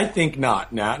 I think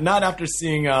not. Not after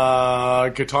seeing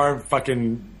guitar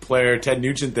fucking player Ted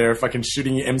Nugent there fucking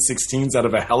shooting M16s out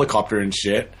of a helicopter and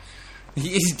shit.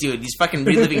 Dude, he's fucking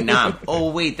reliving Nam.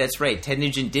 Oh, wait, that's right. Ted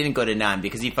Nugent didn't go to Nam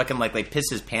because he fucking, like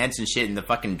pissed his pants and shit in the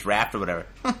fucking draft or whatever.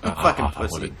 Fucking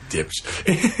pussy. What a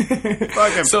dipshit.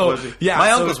 Fucking pussy. Yeah,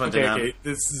 my uncles went to Nam. Okay,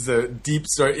 this is a deep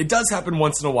story. It does happen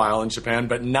once in a while in Japan,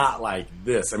 but not like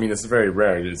this. I mean, it's very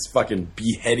rare. It's fucking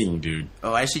beheading, dude.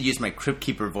 Oh, I should use my Crypt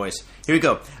Keeper voice. Here we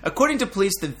go. According to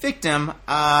police, the victim,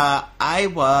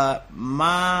 Aiwa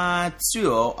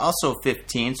Matsuo, also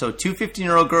 15, so two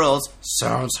 15-year-old girls,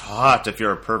 sounds hot if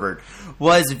you're a pervert,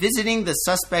 was visiting the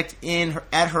suspect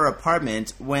at her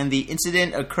apartment when the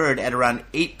incident occurred at around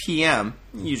 8 p.m.,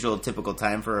 usual typical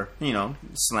time for, you know,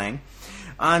 slang,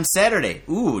 on Saturday.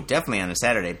 Ooh, definitely on a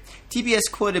Saturday.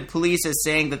 TBS quoted police as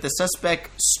saying that the suspect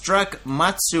struck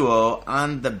Matsuo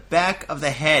on the back of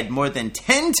the head more than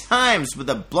 10 times with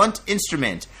a blunt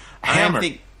instrument. Hammer.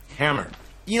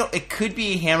 You know, it could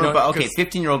be a hammer, but okay,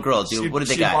 15-year-old girl, dude, what did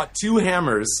they got? She bought 2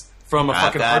 hammers from a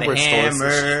fucking hardware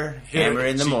store. Hammer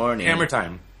in the morning. Hammer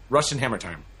time. Russian hammer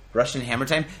time. Russian hammer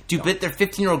time? Dude, but they're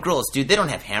 15-year-old girls, dude. They don't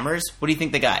have hammers. What do you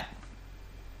think they got?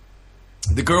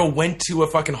 The girl went to a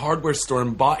fucking hardware store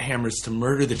and bought hammers to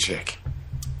murder the chick.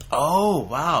 Oh,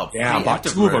 wow. Yeah, bought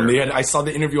 2 of them. I saw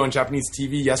the interview on Japanese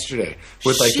TV yesterday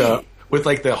with with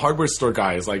like the hardware store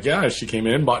guys. Like, yeah, she came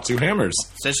in, bought 2 hammers.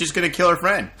 Says she's gonna kill her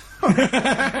friend.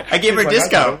 I gave her a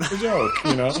discount. It's a joke,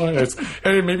 you know.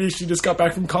 Hey, maybe she just got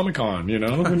back from Comic-Con. You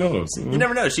know, who knows? You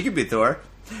never know. She could be Thor.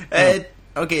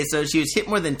 Okay, so she was hit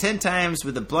more than 10 times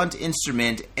with a blunt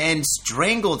instrument and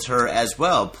strangled her as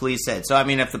well, police said. So, I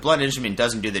mean, if the blunt instrument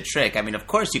doesn't do the trick, I mean, of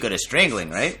course you go to strangling,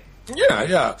 right?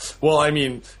 Yeah. Well, I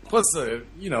mean, plus,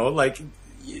 you know, like,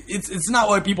 it's not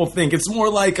what people think. It's more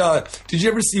like, did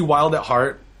you ever see Wild at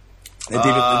Heart? A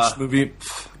David Lynch movie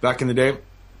back in the day?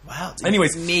 Wow.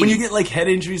 Anyways, when you get like head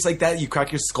injuries like that, you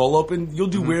crack your skull open, you'll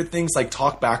do weird things like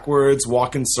talk backwards,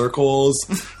 walk in circles,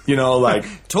 you know, like...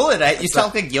 You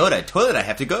sound like Yoda. Toilet, I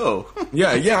have to go.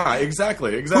 yeah,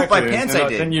 exactly. Poop my pants, I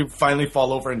did. Then you finally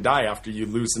fall over and die after you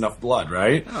lose enough blood,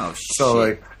 right? Oh, shit. So,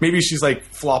 like, maybe she's like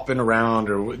flopping around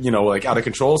or, you know, like out of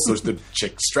control, so the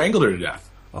chick strangled her to death.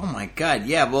 Oh my god,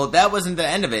 yeah, well, that wasn't the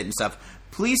end of it and stuff.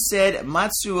 Police said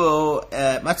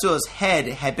Matsuo's head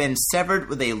had been severed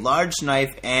with a large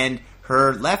knife and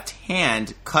her left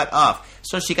hand cut off.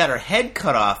 So she got her head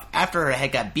cut off after her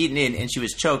head got beaten in and she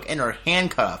was choked and her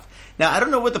hand cut off. Now, I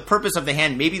don't know what the purpose of the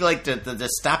hand, maybe like to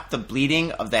stop the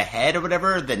bleeding of the head or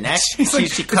whatever, the neck. She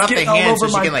cut off the hand so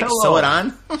she can like sew it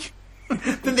on.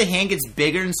 Then the hand gets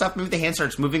bigger and stuff. Maybe the hand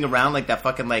starts moving around like that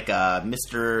fucking like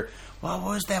Mr. Well,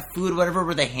 what was that food, whatever,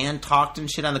 where the hand talked and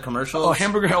shit on the commercials? Oh,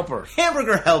 Hamburger Helper.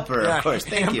 Hamburger Helper, yeah, of course.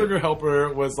 Thank you. Hamburger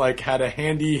Helper was like, had a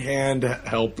handy hand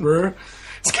helper.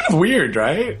 It's kind of weird,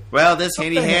 right? Well, this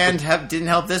handy hand didn't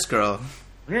help this girl.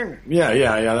 Yeah.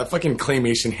 That fucking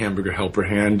claymation Hamburger Helper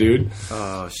hand, dude.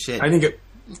 Oh, shit. I think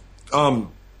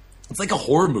it's like a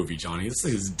horror movie, Johnny. This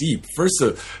is deep. First,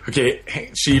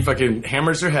 she fucking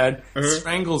hammers her head,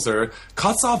 strangles her,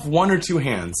 cuts off 1 or 2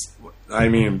 hands. I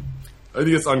mean... I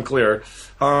think it's unclear.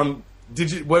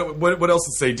 Did you? What else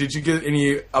to say? Did you get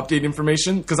any update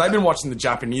information? Because I've been watching the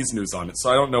Japanese news on it, so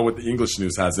I don't know what the English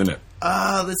news has in it.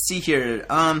 Let's see here.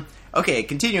 Okay,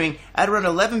 continuing. At around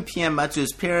 11 p.m.,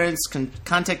 Matsu's parents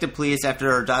contacted police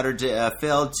after her daughter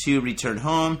failed to return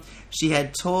home. She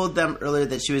had told them earlier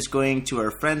that she was going to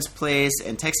her friend's place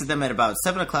and texted them at about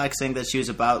 7 o'clock saying that she was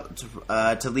about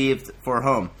to leave for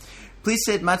home. Police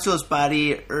said Matsuo's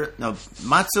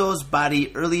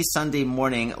body early Sunday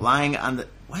morning lying on the...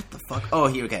 What the fuck? Oh,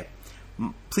 here, okay.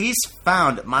 Police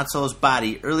found Matsuo's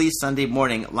body early Sunday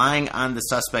morning lying on the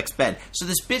suspect's bed. So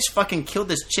this bitch fucking killed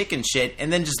this chick and shit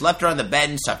and then just left her on the bed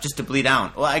and stuff just to bleed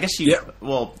out. Well, I guess she... Yeah.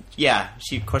 Well, yeah,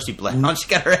 of course she bled out. She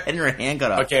got her head and her hand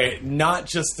cut off. Okay, not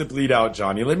just to bleed out,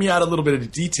 Johnny. Let me add a little bit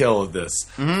of detail of this.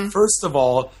 Mm-hmm. First of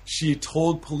all, she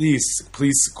told police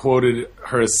quoted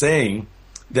her as saying...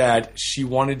 that she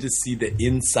wanted to see the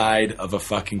inside of a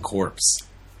fucking corpse.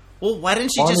 Well, why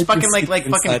didn't she just fucking like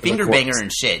fucking finger banger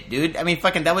and shit, dude? I mean,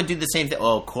 fucking that would do the same thing.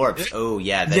 Oh, corpse. Oh,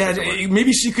 yeah.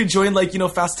 Maybe she could join like, you know,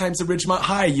 Fast Times at Ridgemont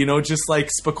High. You know, just like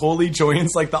Spicoli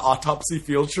joins like the autopsy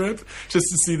field trip just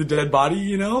to see the dead body.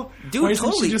 You know, dude, why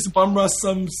totally. She just bum rush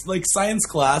some like science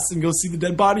class and go see the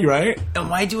dead body, right? And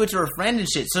why do it to her friend and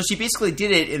shit? So she basically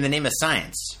did it in the name of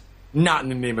science. Not in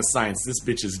the name of science. This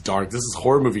bitch is dark. This is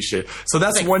horror movie shit. So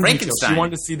that's like one detail. She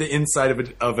wanted to see the inside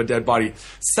of a dead body.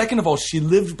 Second of all, she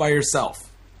lived by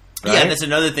herself. Right? Yeah, that's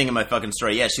another thing in my fucking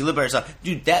story. Yeah, she lived by herself.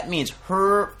 Dude, that means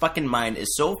her fucking mind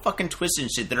is so fucking twisted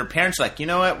and shit that her parents are like, you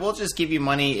know what? We'll just give you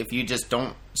money if you just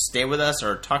don't stay with us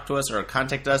or talk to us or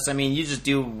contact us. I mean, you just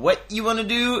do what you want to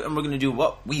do and we're going to do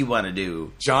what we want to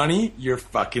do. Johnny, you're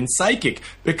fucking psychic.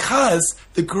 Because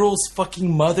the girl's fucking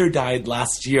mother died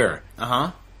last year.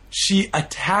 Uh-huh. She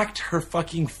attacked her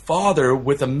fucking father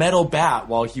with a metal bat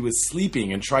while he was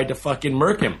sleeping and tried to fucking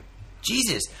murk him.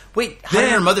 Jesus. Wait, how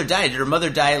did her mother die? Did her mother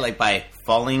die, like, by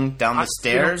falling down the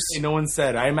stairs? No one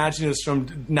said. I imagine it's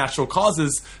from natural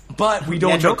causes, but we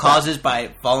don't know. Natural causes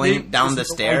by falling down the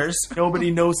stairs?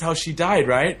 Nobody knows how she died,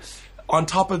 right? On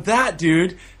top of that,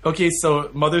 dude, okay, so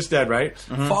mother's dead, right?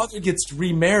 Mm-hmm. Father gets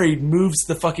remarried, moves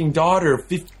the fucking daughter,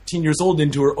 15 years old,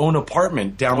 into her own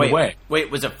apartment down the way.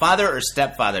 Wait, was it father or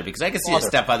stepfather? Because I could see a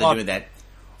stepfather doing that.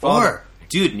 Or,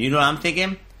 dude, you know what I'm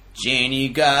thinking? Jenny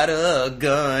got a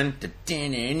gun.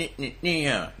 Jenny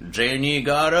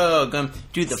got a gun.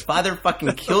 Dude, the father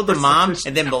fucking killed the mom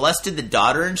and then molested the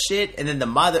daughter and shit. And then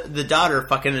the daughter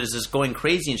fucking is just going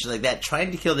crazy and shit like that,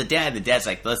 trying to kill the dad. The dad's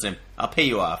like, listen, I'll pay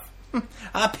you off.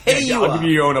 I'll give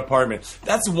you your own apartment.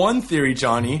 That's one theory,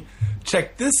 Johnny.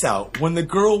 Check this out. When the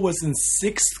girl was in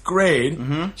 6th grade,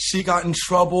 she got in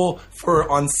trouble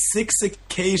on 6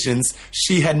 occasions.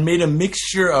 She had made a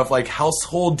mixture of like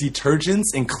household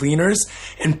detergents and cleaners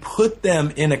and put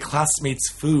them in a classmate's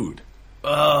food.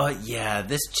 Oh, yeah.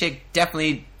 This chick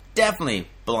definitely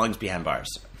belongs behind bars.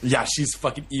 Yeah, she's a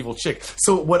fucking evil chick.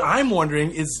 So what I'm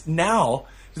wondering is now,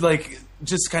 like,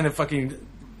 just kind of fucking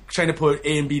trying to put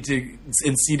A and B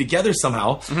and C together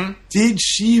somehow. Mm-hmm. Did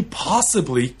she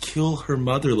possibly kill her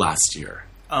mother last year?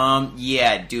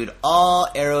 Yeah, dude. All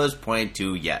arrows point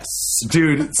to yes.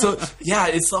 Dude, so yeah,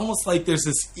 it's almost like there's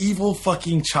this evil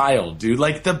fucking child, dude.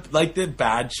 Like the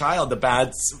bad child, the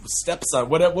bad stepson.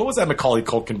 What was that Macaulay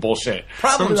Culkin bullshit?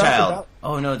 Problem child.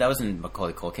 Oh no, that wasn't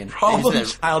Macaulay Culkin. Problem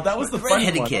child. That was the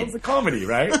funny one. Kid. That was the comedy,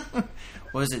 right? What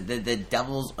was it? The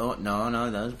Devil's? Oh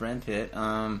no, that was Brad Pitt.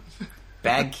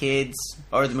 Bad Kids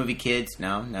or the movie Kids?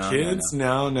 No. Kids?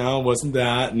 No. Wasn't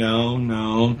that?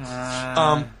 No.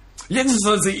 Yeah,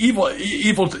 so it's an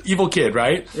evil kid,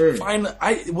 right? Fine.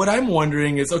 What I'm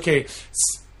wondering is, okay,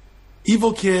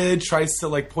 evil kid tries to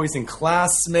like poison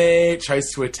classmate, tries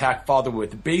to attack father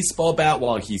with a baseball bat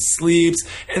while he sleeps,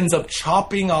 ends up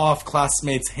chopping off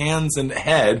classmate's hands and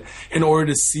head in order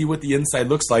to see what the inside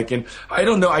looks like. And I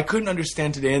don't know, I couldn't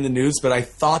understand today in the news, but I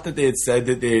thought that they had said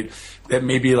that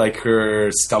maybe like her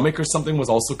stomach or something was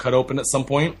also cut open at some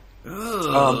point.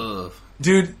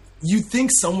 Dude, you'd think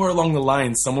somewhere along the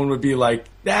line someone would be like,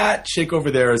 that chick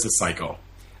over there is a psycho.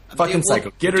 Fucking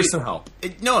psycho. Get her some help.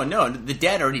 No. The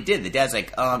dad already did. The dad's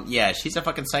like, yeah, she's a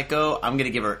fucking psycho. I'm going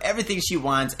to give her everything she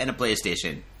wants and a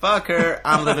PlayStation. Fuck her.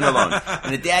 I'm living alone.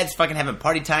 And the dad's fucking having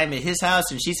party time at his house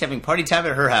and she's having party time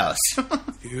at her house.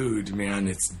 Dude, man,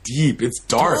 it's deep. It's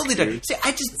dark. Totally dark. See,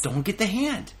 I just don't get the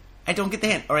hand.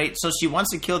 All right, so she wants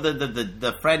to kill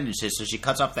the friend and shit, so she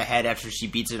cuts off the head after she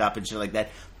beats it up and shit like that.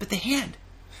 But the hand...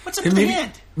 What's up with the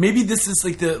hand? Maybe this is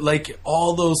like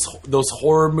all those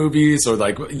horror movies or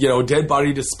like, you know, dead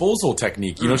body disposal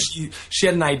technique. You know, she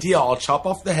had an idea. I'll chop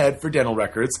off the head for dental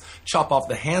records, chop off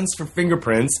the hands for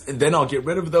fingerprints, and then I'll get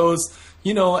rid of those,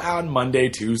 you know, on Monday,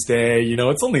 Tuesday. You know,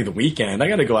 it's only the weekend. I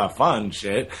got to go have fun,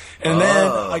 shit. And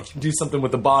then I can do something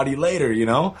with the body later, you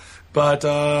know. But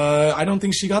I don't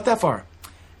think she got that far.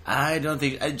 I don't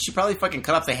think... she probably fucking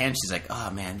cut off the hand. She's like,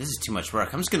 oh, man, this is too much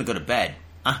work. I'm just going to go to bed.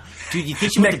 Dude, you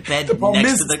think she went to bed the problem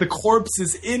next is, to the corpse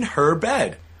is in her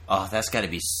bed. Oh, that's got to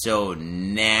be so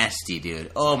nasty,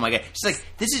 dude. Oh my god, she's like,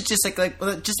 this is just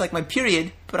like my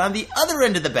period, but on the other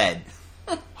end of the bed.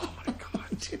 Oh my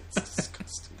god, dude, it's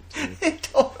disgusting. Dude. It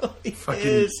totally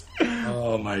is.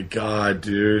 Oh my god,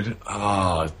 dude.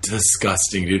 Oh,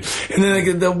 disgusting, dude. And then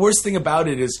like, the worst thing about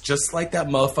it is, just like that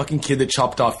motherfucking kid that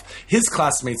chopped off his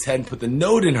classmate's head and put the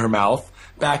note in her mouth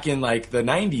back in like the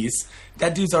 90s.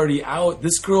 That dude's already out.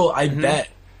 This girl, I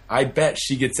bet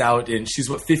she gets out in, she's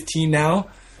what, 15 now?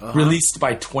 Released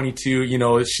by 22. You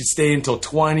know, she'd stay until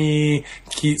 20,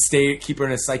 keep her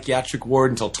in a psychiatric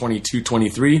ward until 22,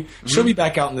 23. She'll be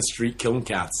back out in the street killing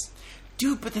cats.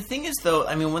 Dude, but the thing is, though,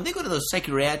 I mean, when they go to those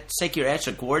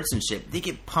psychiatric wards and shit, they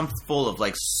get pumped full of,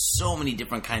 like, so many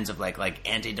different kinds of, like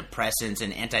antidepressants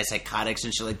and antipsychotics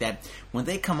and shit like that. When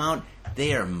they come out,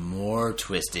 they are more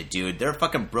twisted, dude. Their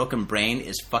fucking broken brain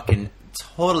is fucking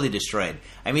totally destroyed.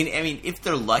 I mean, if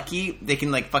they're lucky, they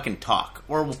can, like, fucking talk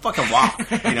or fucking walk,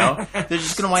 you know? They're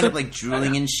just gonna wind up, like,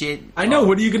 drooling and shit. I know.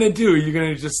 What are you gonna do? Are you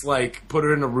gonna just, like, put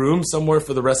her in a room somewhere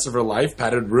for the rest of her life,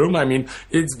 padded room? I mean,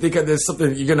 there's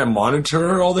something, you're gonna monitor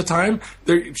her all the time?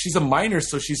 She's a minor,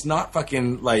 so she's not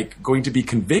fucking, like, going to be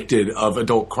convicted of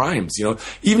adult crimes, you know?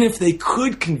 Even if they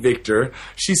could convict her,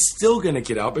 she's still gonna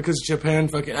get out because Japan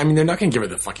fucking, I mean, they're not gonna give her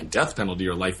the fucking death penalty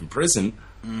or life in prison.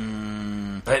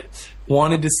 But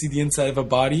wanted to see the inside of a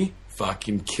body,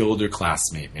 fucking killed her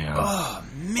classmate, man. Oh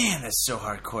man, that's so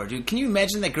hardcore, dude. Can you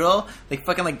imagine that girl, like,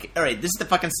 fucking, like, all right, this is the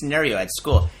fucking scenario at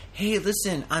school. Hey,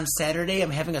 listen, on Saturday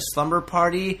I'm having a slumber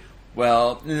party.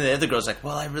 Well, and the other girl's like,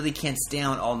 well, I really can't stay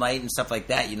on all night and stuff like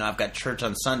that. You know, I've got church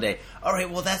on Sunday. All right,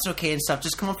 well, that's okay and stuff.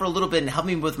 Just come up for a little bit and help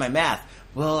me with my math.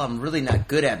 Well, I'm really not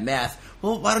good at math.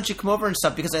 Well, why don't you come over and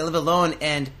stuff, because I live alone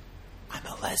and I'm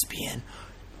a lesbian.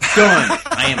 Done.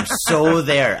 I am so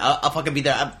there. I'll fucking be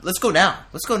there. Let's go now.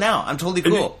 I'm totally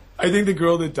cool. I think the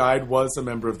girl that died was a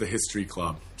member of the history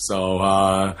club.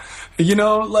 So, you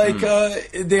know, like,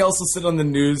 they also said on the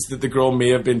news that the girl may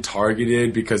have been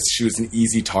targeted because she was an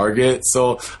easy target.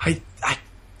 So I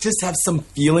just have some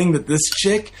feeling that this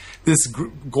chick, this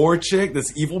gore chick,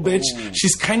 this evil bitch,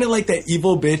 she's kind of like that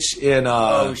evil bitch in...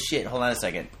 oh, shit. Hold on a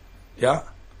second. Yeah?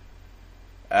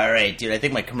 All right, dude, I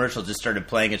think my commercial just started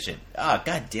playing and shit. Oh,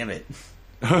 god damn it.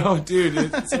 Oh, dude,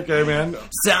 it's okay, man.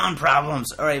 Sound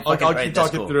problems. All right, I'll keep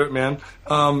talking through it, man.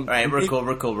 All right, we're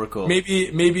cool.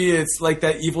 Maybe it's like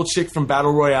that evil chick from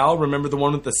Battle Royale. Remember the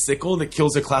one with the sickle that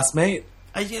kills her classmate?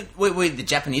 Wait, the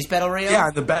Japanese Battle Royale? Yeah,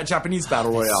 the Japanese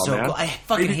Battle Royale, so man. cool. I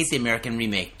fucking hate the American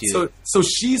remake, dude. So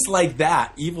she's like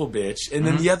that, evil bitch, and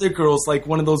then the other girl's like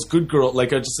one of those good girl, like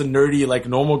just a nerdy, like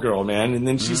normal girl, man. And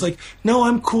then she's like, no,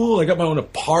 I'm cool. I got my own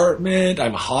apartment.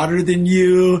 I'm hotter than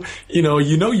you. You know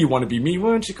you want to be me. Why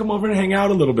don't you come over and hang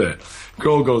out a little bit?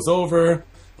 Girl goes over,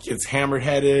 gets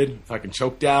hammer-headed, fucking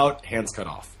choked out, hands cut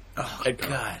off. Oh,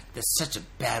 God. That's such a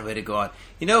bad way to go on.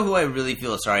 You know who I really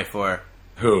feel sorry for?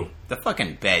 Who? The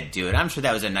fucking bed, dude. I'm sure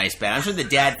that was a nice bed. I'm sure the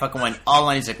dad fucking went all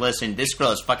on. He's like, listen, this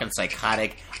girl is fucking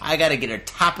psychotic. I gotta get her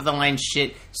top-of-the-line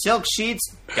shit. Silk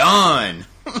sheets, done.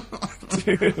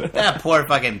 That poor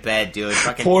fucking bed, dude.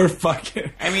 Poor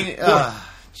fucking... I mean,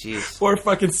 jeez. Poor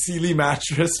fucking Sealy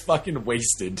mattress, fucking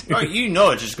wasted, dude. Oh, you know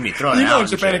it's just gonna be thrown out. You know in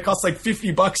Japan it costs like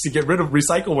 $50 to get rid of,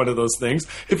 recycle one of those things.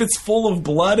 If it's full of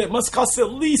blood, it must cost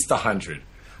at least $100.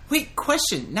 Wait,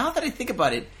 question. Now that I think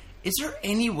about it, is there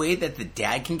any way that the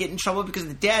dad can get in trouble? Because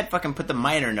the dad fucking put the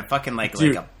minor in a fucking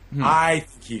Dude, I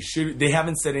think he should. They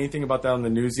haven't said anything about that on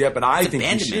the news yet, but I think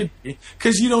he should be.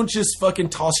 Because you don't just fucking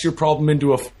toss your problem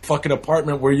into a fucking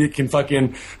apartment where you can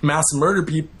fucking mass murder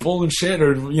people and shit,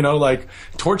 or, like,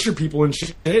 torture people and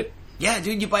shit. Yeah,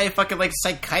 dude, you buy a fucking, like,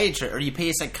 psychiatrist, or you pay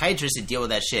a psychiatrist to deal with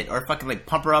that shit, or fucking, like,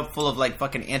 pump her up full of, like,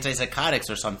 fucking antipsychotics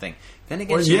or something. Then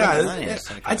again,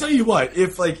 I tell you what,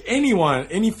 if, like,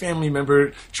 any family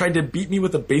member tried to beat me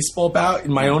with a baseball bat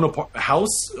in my own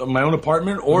my own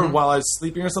apartment, or while I was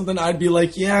sleeping or something, I'd be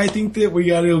like, yeah, I think that we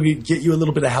gotta get you a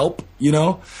little bit of help,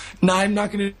 No, I'm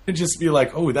not gonna just be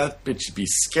like, oh, that bitch should be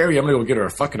scary, I'm gonna go get her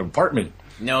a fucking apartment.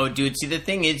 No, dude, see, the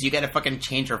thing is, you gotta fucking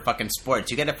change her fucking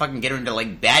sports. You gotta fucking get her into,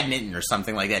 like, badminton or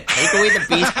something like that. Take away the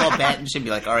baseball bat and shit. Be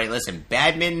like, all right, listen,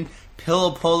 badminton, pillow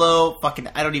polo, fucking,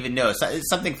 I don't even know.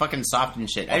 Something fucking soft and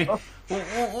shit. I mean, what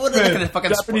are they gonna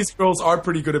fucking... Japanese girls are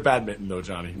pretty good at badminton, though,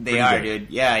 Johnny. They are, dude.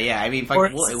 Yeah. I mean,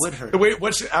 fucking, it would hurt. Wait,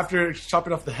 after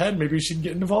chopping off the head, maybe you should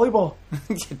get into volleyball.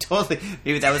 Totally.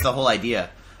 Maybe that was the whole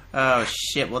idea. Oh,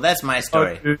 shit. Well, that's my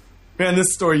story. Oh, man,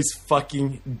 this story's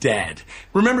fucking dead.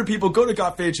 Remember, people, go to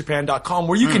GotFadedJapan.com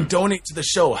where you can donate to the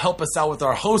show. Help us out with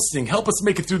our hosting. Help us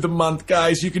make it through the month,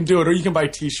 guys. You can do it. Or you can buy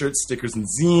t-shirts, stickers, and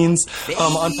zines.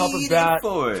 On top of that,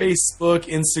 Facebook,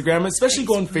 Instagram. Especially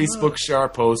go on Facebook, share our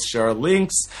posts, share our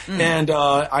links. And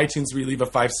iTunes, we leave a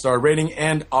 5-star rating.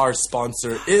 And our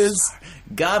sponsor is...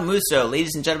 Gamuso.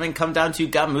 Ladies and gentlemen, come down to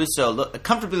Gamuso,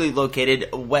 comfortably located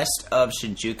west of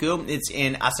Shinjuku. It's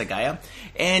in Asagaya.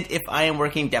 And if I am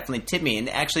working, definitely tip me. And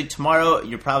actually, tomorrow,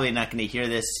 you're probably not going to hear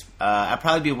this. I'll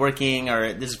probably be working,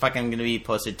 or this is fucking going to be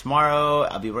posted tomorrow.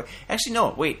 I'll be working. Actually, no,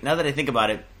 wait. Now that I think about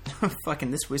it,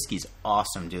 fucking this whiskey's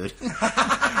awesome, dude.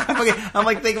 I'm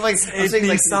like thinking like... Save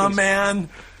me some, man.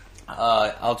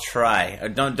 I'll try.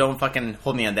 Don't fucking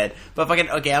hold me on that. But fucking,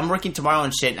 okay, I'm working tomorrow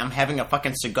and shit, and I'm having a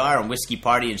fucking cigar and whiskey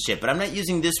party and shit, but I'm not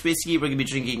using this whiskey. We're gonna be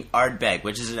drinking Ardbeg,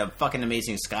 which is a fucking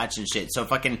amazing scotch and shit. So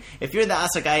fucking, if you're in the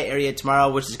Asagaya area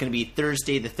tomorrow, which is gonna be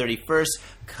Thursday the 31st,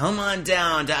 come on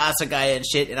down to Asagaya and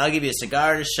shit, and I'll give you a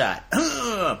cigar and a shot.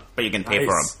 But you can pay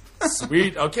for them.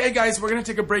 Sweet. Okay, guys, we're gonna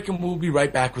take a break, and we'll be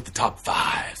right back with the top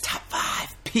 5. Top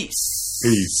 5. Peace.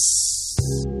 Peace.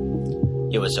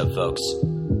 Yo, what's up, folks?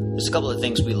 There's a couple of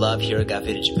things we love here at Got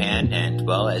Faded Japan, and,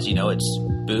 well, as you know, it's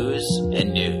booze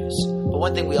and news. But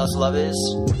one thing we also love is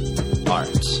art.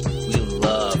 We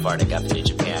love art at Got Faded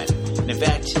Japan. And in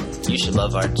fact, you should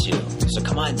love art too. So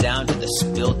come on down to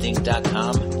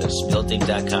thespiltink.com,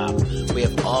 thespiltink.com. We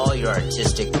have all your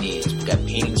artistic needs. We've got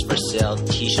paintings for sale,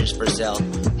 t-shirts for sale.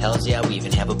 Hells yeah, we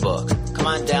even have a book. Come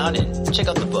on down and check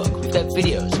out the book. We've got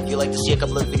videos. If you'd like to see a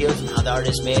couple of videos on how the art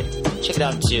is made, check it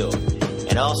out too.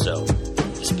 And also,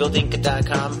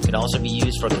 thespiltink.com can also be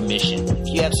used for commission. If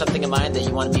you have something in mind that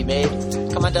you want to be made,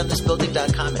 come on down to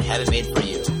thespiltink.com and have it made for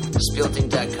you.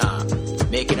 Thespiltink.com.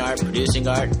 Making art, producing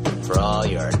art for all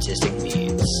your artistic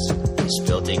needs.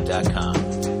 Thespiltink.com.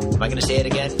 Am I going to say it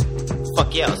again?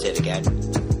 Fuck yeah, I'll say it again.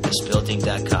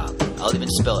 Thespiltink.com. I'll even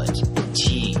spell it.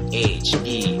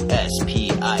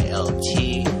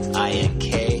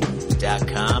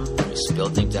 THESPILTINK.com.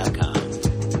 Thespiltink.com.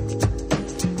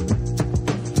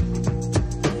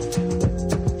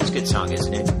 Good song,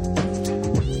 isn't it?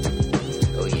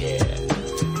 Oh yeah,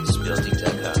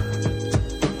 Spilting.com.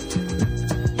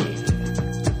 Yeah,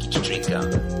 get your drink on.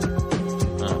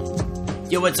 Oh.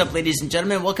 Yo, what's up, ladies and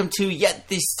gentlemen? Welcome to yet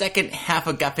the second half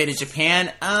of Got Faded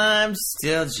Japan. I'm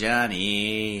still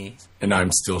Johnny. And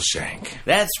I'm still Shank.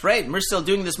 That's right. We're still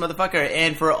doing this motherfucker.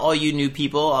 And for all you new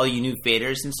people, all you new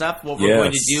faders and stuff, what we're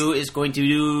going to do is going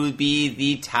to be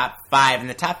the top 5. And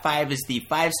the top 5 is the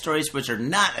 5 stories which are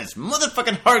not as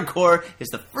motherfucking hardcore as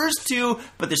the first 2,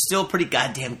 but they're still pretty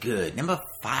goddamn good. Number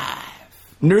 5.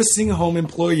 Nursing home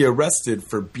employee arrested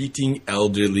for beating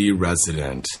elderly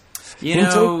resident. In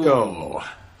Tokyo,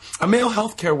 a male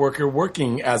healthcare worker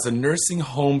working as a nursing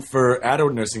home for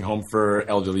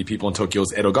elderly people in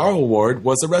Tokyo's Edogawa ward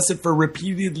was arrested for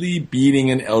repeatedly beating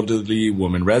an elderly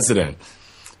woman resident.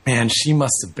 Man, she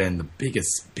must have been the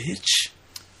biggest bitch.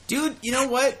 Dude, you know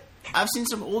what? I've seen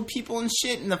some old people and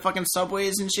shit in the fucking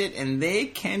subways and shit, and they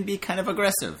can be kind of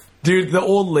aggressive. Dude, the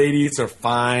old ladies are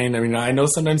fine. I mean, I know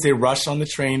sometimes they rush on the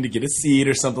train to get a seat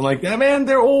or something like that. Man,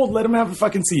 they're old. Let them have a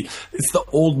fucking seat. It's the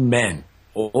old men.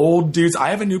 Old dudes. I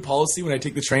have a new policy when I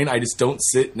take the train. I just don't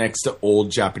sit next to old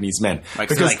Japanese men. Right,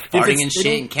 because they're like farting and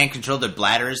shit and can't control their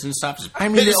bladders and stuff. Just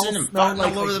they all smell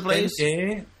like all over the place.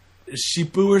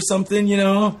 Shippu or something, you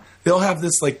know? They'll have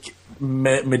this, like,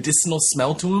 medicinal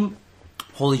smell to them.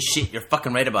 Holy shit, you're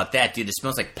fucking right about that, dude. It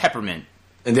smells like peppermint.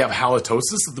 And they have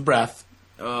halitosis of the breath.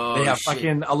 Oh, they have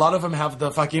fucking, a lot of them have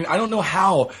the fucking, I don't know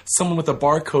how someone with a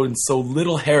barcode and so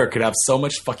little hair could have so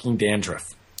much fucking dandruff.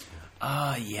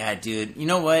 Oh, yeah, dude. You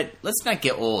know what? Let's not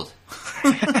get old.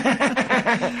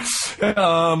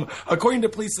 According to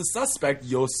police, the suspect,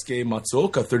 Yosuke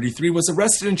Matsuoka, 33, was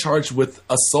arrested and charged with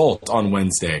assault on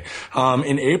Wednesday.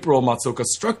 In April, Matsuoka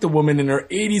struck the woman in her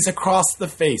 80s across the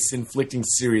face, inflicting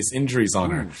serious injuries on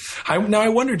her. I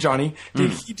wonder, Johnny, did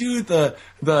he do the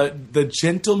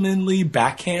gentlemanly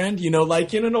backhand, you know,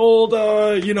 like in an old,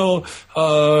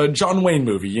 John Wayne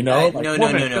movie, you know?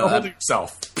 No. Hold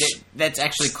yourself. That's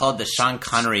actually called the Sean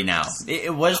Connery now.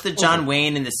 It was the John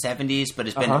Wayne in the 70s, but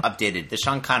it's been updated. The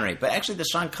Sean Connery. But actually, the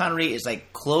Sean Connery is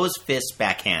like closed fist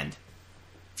backhand.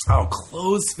 Oh,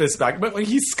 closed fist back. But like,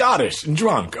 he's Scottish and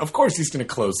drunk. Of course he's going to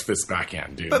close fist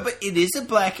backhand, dude. But it is a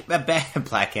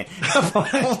backhand.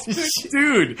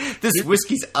 Dude. This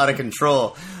whiskey's out of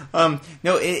control. No,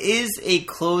 it is a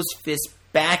closed fist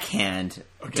backhand,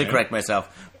 to correct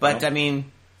myself. But, I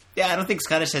mean... Yeah, I don't think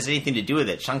Scottish has anything to do with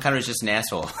it. Sean Connery's just an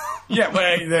asshole. Yeah, but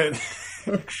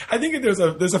I think there's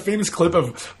a famous clip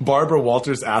of Barbara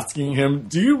Walters asking him,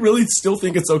 "Do you really still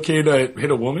think it's okay to hit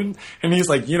a woman?" And he's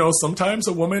like, sometimes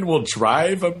a woman will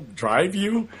drive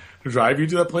you to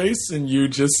that place, and you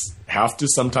just have to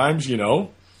sometimes, hit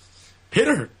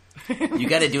her. You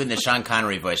got to do it in the Sean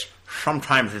Connery voice.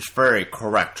 Sometimes it's very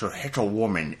correct to hit a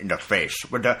woman in the face,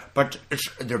 but it's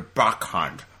the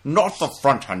backhand, not the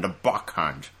front hand, the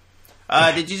backhand.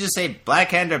 Did you just say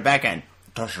blackhand or backhand?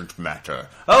 Doesn't matter.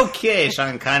 Okay,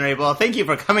 Sean Connery. Well, thank you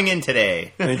for coming in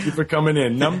today. Thank you for coming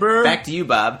in. Back to you,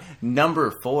 Bob.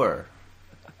 Number 4.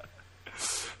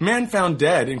 Man found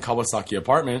dead in Kawasaki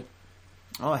apartment.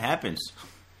 Oh, it happens.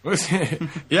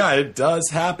 Yeah, it does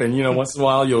happen. Once in a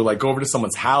while, you'll go over to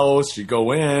someone's house. You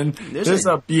go in. There's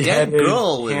a beheaded,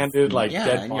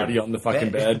 dead body on the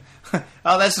fucking bed.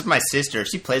 Oh, that's just my sister.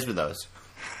 She plays with those.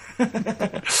 In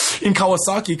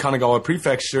Kawasaki, Kanagawa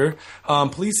Prefecture,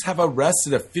 police have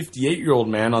arrested a 58-year-old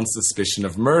man on suspicion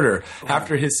of murder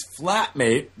after his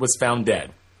flatmate was found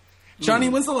dead. Johnny,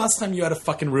 when's the last time you had a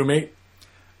fucking roommate?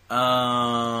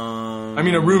 I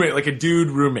mean a roommate, like a dude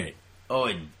roommate. Oh,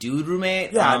 a dude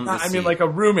roommate? Yeah, like a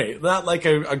roommate. Not like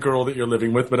a girl that you're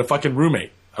living with, but a fucking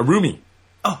roommate. A roomie.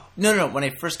 Oh, no. When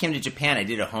I first came to Japan, I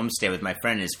did a homestay with my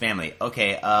friend and his family.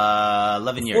 Okay,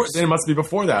 11 years. It must be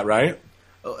before that, right?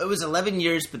 Oh, it was 11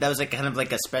 years, but that was kind of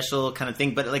a special kind of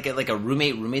thing, but like a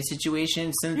roommate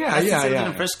situation. Since I lived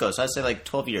in Frisco, so I'd say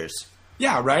 12 years.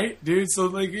 Yeah, right, dude. So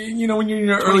when you're in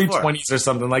your early 20s or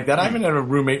something like that, I haven't had a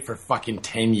roommate for fucking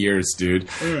 10 years, dude.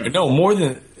 No, more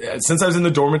than since I was in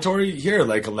the dormitory here,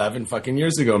 11 fucking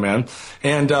years ago, man.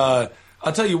 And I'll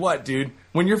tell you what, dude.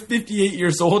 When you're 58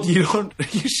 years old, you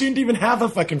shouldn't even have a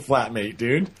fucking flatmate,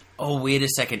 dude. Oh, wait a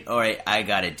second. All right, I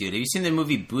got it, dude. Have you seen the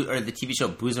movie or the TV show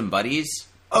Bosom Buddies?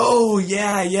 Oh,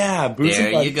 yeah.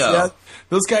 There you go. Yeah.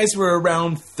 Those guys were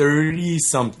around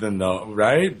 30-something, though,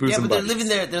 right? But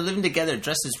they're living together,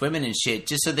 dressed as women and shit,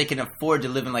 just so they can afford to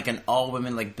live in, an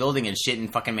all-women, building and shit in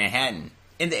fucking Manhattan.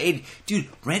 In the 80s. Dude,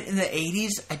 rent in the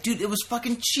 80s? Dude, it was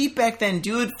fucking cheap back then,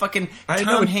 dude. Fucking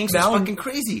Tom Hanks was fucking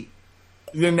crazy.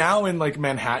 Now in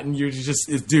Manhattan, you're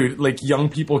just dude. Young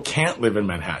people can't live in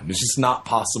Manhattan. It's just not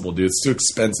possible, dude. It's too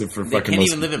expensive for fucking. They can't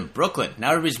even live in Brooklyn. Now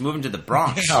everybody's moving to the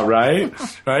Bronx. Yeah, right.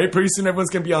 Pretty soon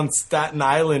everyone's gonna be on Staten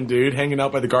Island, dude, hanging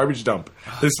out by the garbage dump.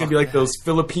 There's gonna be those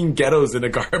Philippine ghettos in a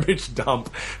garbage dump.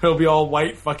 It'll be all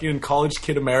white fucking college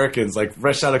kid Americans,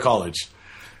 fresh out of college.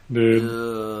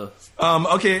 Dude.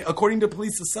 Okay, according to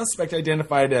police, the suspect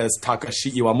identified as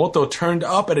Takashi Iwamoto turned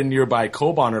up at a nearby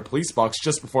Koban police box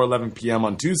just before 11 p.m.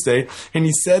 on Tuesday, and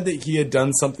he said that he had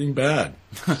done something bad.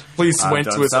 Police went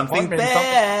to his apartment.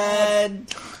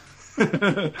 Bad.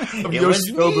 It was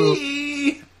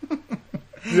me.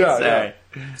 Yeah.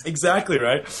 Exactly,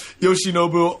 right?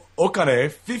 Yoshinobu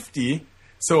Okane, 50,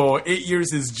 so 8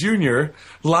 years his junior,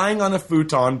 lying on a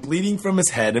futon, bleeding from his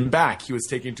head and back. He was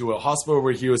taken to a hospital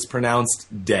where he was pronounced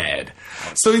dead.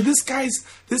 So this guy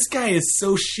is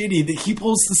so shitty that he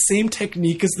pulls the same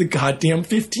technique as the goddamn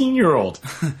 15-year-old.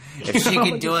 If she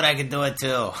could do it, I could do it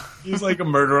too. He's like a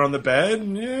murderer on the bed,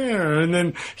 yeah. And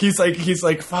then he's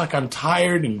like, fuck, I'm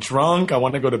tired and drunk. I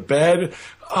want to go to bed.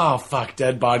 Oh, fuck,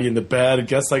 dead body in the bed. I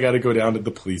guess I got to go down to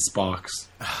the police box.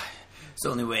 It's the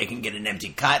only way I can get an empty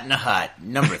cot in a hut.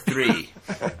 Number 3.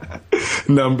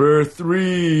 Number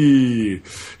 3. You're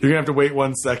going to have to wait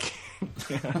 1 second.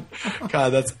 God,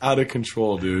 that's out of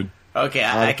control, dude. Okay,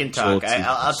 I can talk.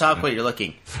 I'll talk while you're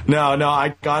looking. No,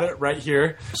 I got it right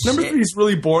here. Number 3 is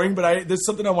really boring, but there's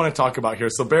something I want to talk about here,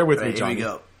 so bear with me, Johnny. Here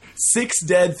we go. 6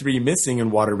 dead, 3 missing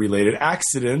in water-related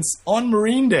accidents on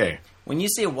Marine Day. When you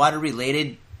say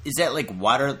water-related, is that like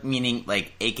water meaning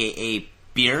like AKA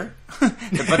beer? A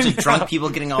bunch of drunk people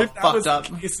getting all fucked up?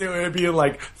 It would be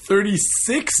like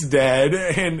 36 dead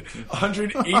and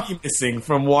 180 missing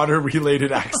from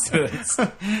water-related accidents.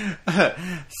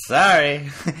 Sorry.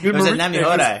 It was a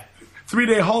Namihorai.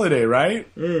 3-day holiday, right?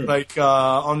 Like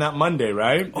on that Monday,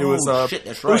 right? It was shit,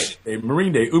 that's right. Day,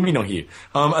 Marine Day, Umi no Hi.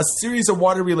 A series of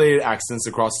water-related accidents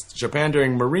across Japan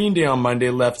during Marine Day on Monday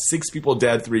left 6 people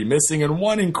dead, 3 missing, and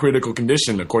 1 in critical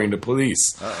condition, according to police.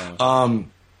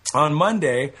 On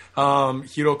Monday,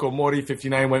 Hiroko Mori,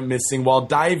 59, went missing while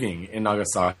diving in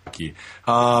Nagasaki.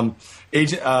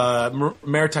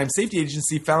 Maritime Safety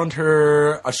Agency found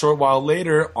her a short while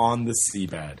later on the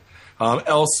seabed.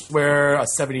 Elsewhere, a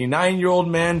 79-year-old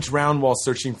man drowned while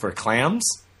searching for clams.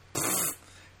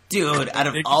 Dude, out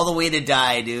of all the way to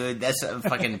die, dude, that's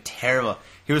fucking terrible.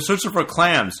 He was searching for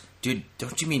clams. Dude,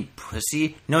 don't you mean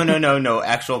pussy? No,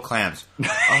 actual clams.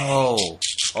 Oh,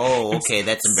 okay,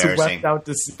 that's embarrassing.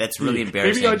 That's really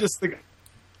embarrassing. Maybe I just think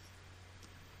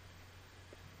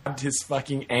his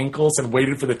fucking ankles and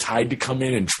waited for the tide to come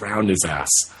in and drowned his ass.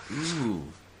 Ooh,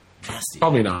 nasty.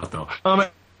 Probably not, though.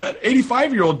 An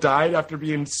 85-year-old died after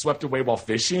being swept away while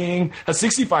fishing. A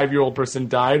 65-year-old person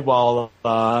died while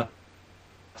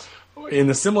in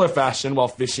a similar fashion while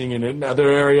fishing in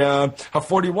another area. A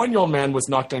 41-year-old man was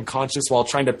knocked unconscious while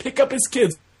trying to pick up his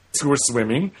kids who were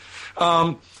swimming.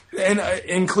 And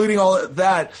including all of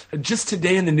that, just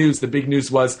today in the news, the big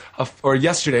news was, or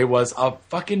yesterday was, a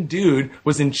fucking dude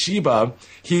was in Chiba.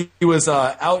 He was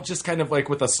out just kind of like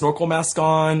with a snorkel mask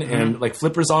on and like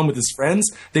flippers on with his friends.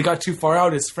 They got too far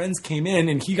out. His friends came in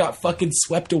and he got fucking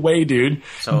swept away, dude.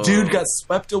 Dude got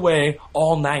swept away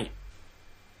all night.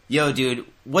 Yo, dude,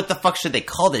 what the fuck should they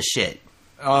call this shit?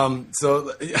 Fuck.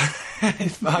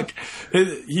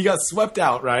 He got swept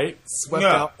out, right? Swept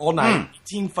out all night.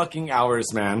 18 fucking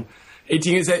hours, man.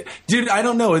 18 is it? Dude, I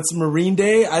don't know. It's Marine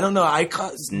Day. I don't know.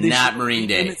 It's not Marine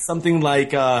Day. It's something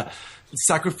like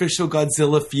Sacrificial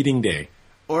Godzilla Feeding Day.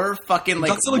 Or fucking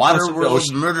like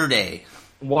Waterworld Murder Day.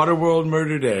 Waterworld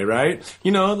Murder Day, right?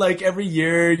 You know, like every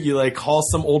year you like haul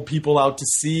some old people out to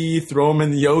sea, throw them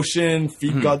in the ocean,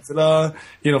 feed Godzilla,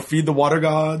 feed the water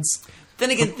gods.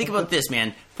 Then again, think about this,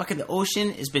 man. Fucking the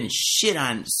ocean has been shit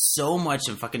on so much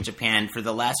in fucking Japan for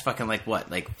the last fucking,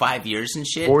 5 years and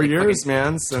shit? 4 years,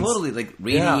 man. Totally,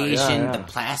 radiation, the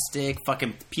plastic,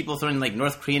 fucking people throwing,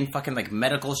 North Korean fucking,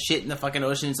 medical shit in the fucking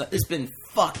ocean. It's been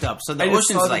fucked up. So the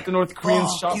ocean's the North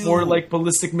Koreans shot more,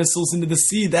 ballistic missiles into the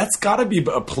sea. That's gotta be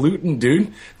a pollutant,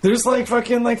 dude. There's,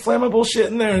 fucking, flammable shit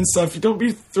in there and stuff. You don't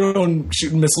be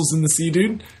shooting missiles in the sea,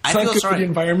 dude. It's not good for the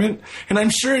environment. And I'm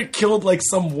sure it killed,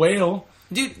 some whale.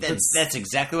 Dude, that's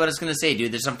exactly what I was going to say,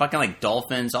 dude. There's some fucking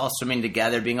dolphins all swimming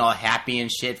together, being all happy and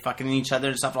shit, fucking each other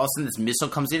and stuff. All of a sudden, this missile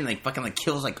comes in and, fucking,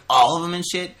 kills, all of them and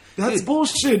shit. That's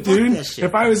bullshit, dude. That shit.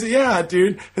 If I was,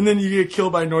 dude. And then you get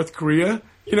killed by North Korea.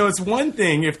 It's one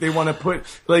thing if they want to put,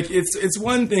 it's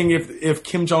one thing if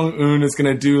Kim Jong-un is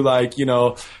going to do,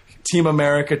 Team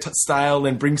America style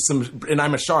and bring and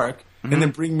I'm a shark, and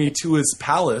then bring me to his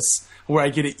palace where I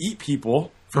get to eat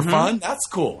people for fun. That's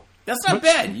cool. That's not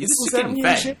bad. You just getting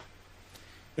fed.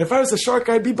 If I was a shark,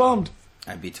 I'd be bummed.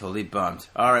 I'd be totally bummed.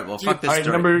 All right, well, fuck this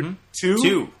story. Number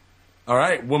 2. All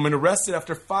right, woman arrested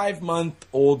after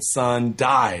 5-month-old son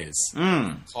dies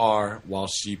car while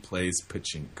she plays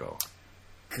pachinko.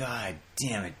 God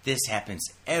damn it! This happens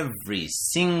every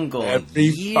single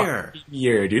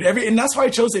year, dude. And that's why I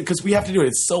chose it, because we have to do it.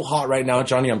 It's so hot right now,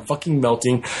 Johnny. I'm fucking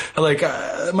melting.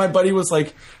 My buddy was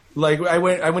like, I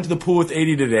went to the pool with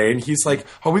 80 today, and he's like,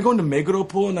 are we going to Meguro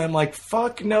pool? And I'm like,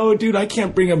 fuck no, dude, I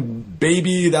can't bring a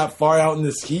baby that far out in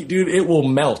this heat, dude. It will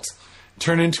melt.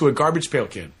 Turn into a garbage pail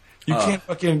kid. You can't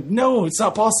fucking... No, it's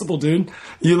not possible, dude.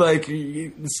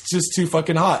 It's just too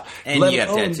fucking hot. And you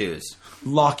have tattoos.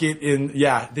 Lock it in.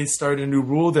 Yeah, they started a new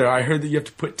rule there. I heard that you have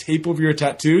to put tape over your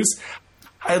tattoos.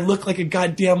 I'd look like a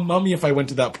goddamn mummy if I went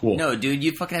to that pool. No, dude,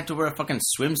 you fucking have to wear a fucking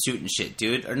swimsuit and shit,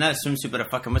 dude. Or not a swimsuit, but a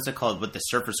fucking, what's it called, with the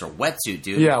surfers, or wetsuit,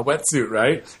 dude. Yeah, wetsuit,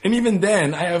 right? And even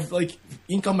then, I have,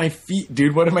 ink on my feet,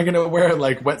 dude. What am I going to wear?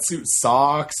 Wetsuit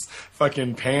socks,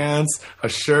 fucking pants, a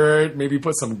shirt, maybe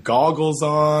put some goggles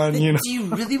on, Do you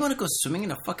really want to go swimming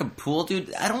in a fucking pool,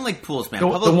 dude? I don't like pools, man.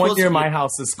 The one near my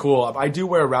house is cool. I do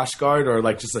wear a rash guard or,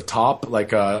 just a top,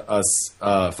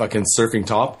 a fucking surfing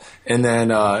top. And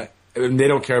then... And they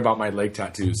don't care about my leg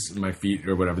tattoos, my feet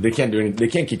or whatever. They can't do anything. They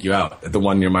can't kick you out at the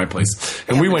one near my place.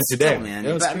 And we went today. Man.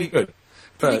 It was pretty good.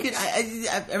 Pretty good.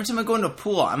 Every time I go into a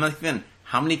pool, I'm like, man,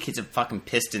 how many kids have fucking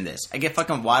pissed in this? I get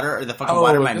fucking water or the fucking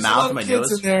water in my mouth and my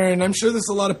nose. In there, and I'm sure there's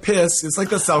a lot of piss. It's like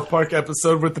the South Park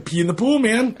episode with the pee in the pool,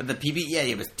 man. The pee,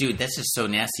 yeah, but dude, that's just so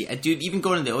nasty. Dude, even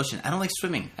going to the ocean, I don't like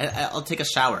swimming. I'll take a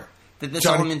shower. That's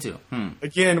all I'm into.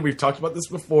 Again, we've talked about this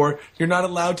before. You're not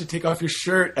allowed to take off your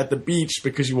shirt at the beach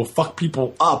because you will fuck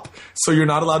people up. So you're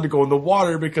not allowed to go in the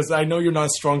water because I know you're not a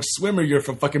strong swimmer. You're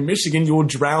from fucking Michigan. You will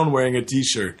drown wearing a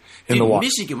t-shirt in the water.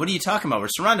 Michigan, what are you talking about? We're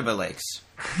surrounded by lakes.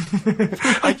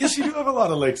 I guess you do have a lot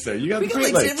of lakes there. You got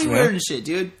great lakes everywhere and shit,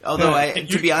 dude. Although,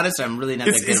 to be honest, I'm really not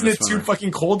that good of a swimmer. Isn't it too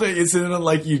fucking cold? Isn't it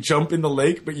like you jump in the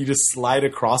lake, but you just slide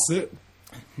across it?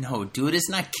 No, dude, it's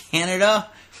not Canada.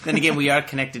 Then again, we are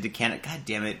connected to Canada. God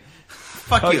damn it.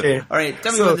 Fuck you. All right,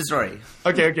 tell me about the story.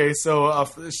 Okay. So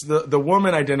the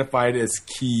woman identified as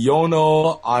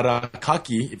Kiyono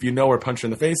Arakaki, if you know her, punch her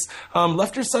in the face,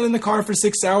 left her son in the car for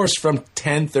 6 hours from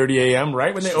 10:30 a.m.,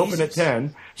 right when they open at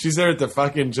 10. She's there at the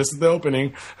fucking, just at the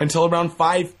opening, until around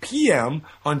 5 p.m.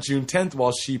 on June 10th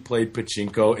while she played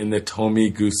pachinko in the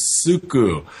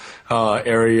Tomigusuku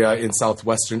area in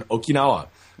southwestern Okinawa.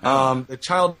 The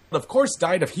child, of course,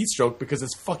 died of heat stroke because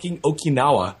it's fucking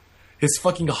Okinawa. It's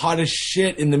fucking hot as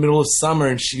shit in the middle of summer,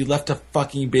 and she left a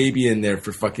fucking baby in there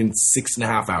for fucking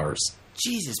 6.5 hours.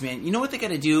 Jesus, man. You know what they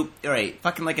gotta do? All right,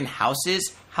 fucking like in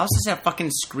houses. Houses have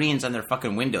fucking screens on their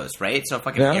fucking windows, right? So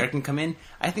fucking air can come in.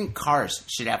 I think cars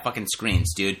should have fucking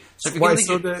screens, dude. So if you're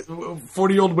so the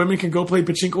 40-year-old women can go play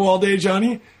pachinko all day,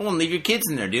 Johnny? Well, leave your kids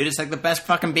in there, dude. It's like the best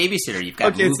fucking babysitter. You've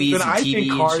got movies and TV I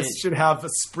think cars should have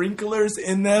sprinklers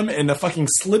in them and a fucking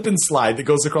slip and slide that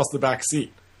goes across the back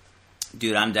seat.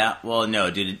 Dude, I'm down. Well,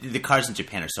 no, dude. The cars in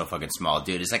Japan are so fucking small,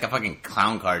 dude. It's like a fucking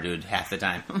clown car, dude, half the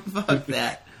time. Fuck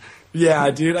that.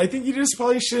 Yeah, dude. I think you just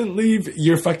probably shouldn't leave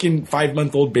your fucking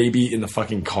 5-month-old baby in the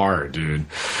fucking car, dude.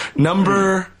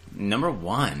 Number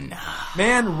 1.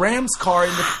 Man rams car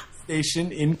into police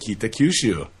station in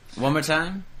Kitakyushu. One more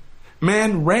time.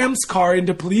 Man rams car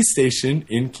into police station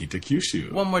in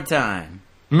Kitakyushu. One more time.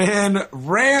 Man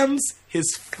rams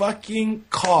his fucking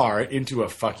car into a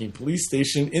fucking police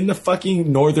station in the fucking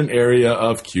northern area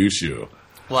of Kyushu.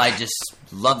 Well, I just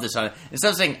love this.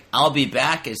 Instead of saying, I'll be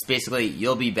back, it's basically,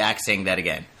 you'll be back saying that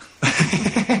again.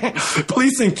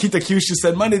 Police in Kitakyushu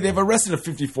said Monday they've arrested a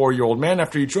 54-year-old man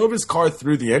after he drove his car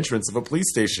through the entrance of a police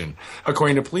station.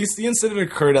 According to police, the incident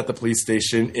occurred at the police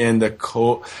station in the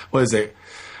Kokurakita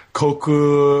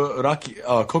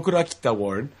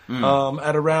ward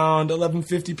at around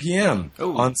 11:50 p.m.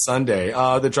 on Sunday.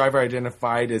 The driver,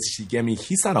 identified as Shigemi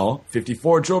Hisano,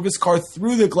 54, drove his car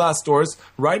through the glass doors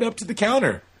right up to the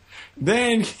counter.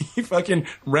 Then he fucking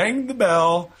rang the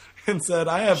bell and said,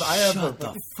 Shut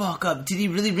the fuck up. Did he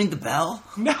really ring the bell?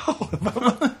 No.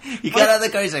 He got out of the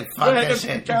car, he's like, fuck that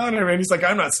shit. The counter, and he's like,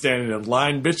 I'm not standing in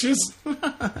line, bitches.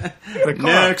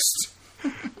 Next.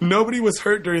 Nobody was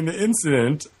hurt during the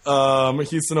incident.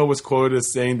 Hisano was quoted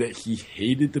as saying that he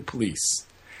hated the police.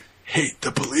 Hate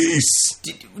the police.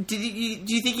 Do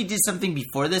you think he did something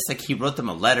before this? Like he wrote them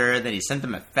a letter, then he sent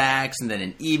them a fax, and then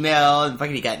an email, and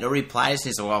fucking he got no replies. And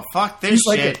he said, "Well, fuck this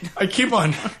shit." I keep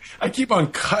on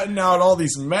cutting out all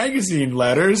these magazine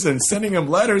letters and sending them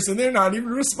letters, and they're not even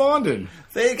responding.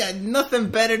 They got nothing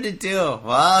better to do.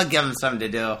 Well, I'll give them something to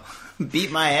do.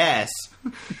 Beat my ass.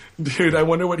 Dude, I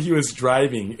wonder what he was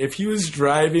driving. If he was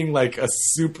driving like a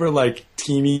super like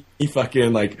teeny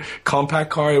fucking like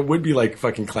compact car, it would be like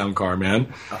fucking clown car,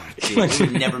 man. Oh, dude, he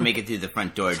would never make it through the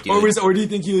front door, dude. Or do you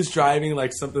think he was driving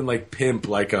like something like pimp,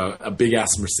 like a big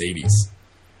ass Mercedes?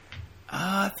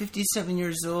 57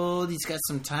 years old. He's got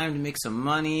some time to make some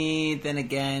money. Then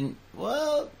again,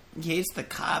 well, he hates the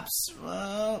cops.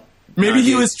 Well. Maybe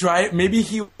he was Maybe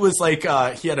he was like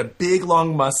he had a big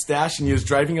long mustache and he was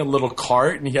driving a little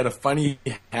cart and he had a funny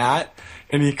hat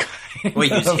and he.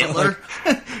 Wait, he was Hitler.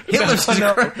 Hitler's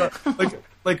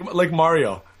like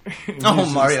Mario. Oh,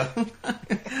 Mario.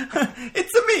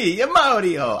 It's me,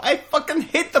 Mario. I fucking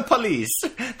hate the police.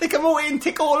 They come away and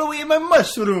take all away my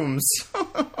mushrooms.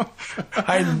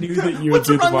 I knew that you What's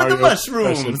would do wrong the Mario with the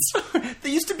mushrooms? They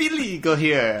used to be legal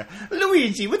here.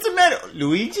 Luigi, what's the matter?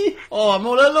 Luigi? Oh, I'm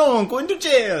all alone, going to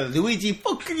jail. Luigi,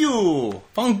 fuck you.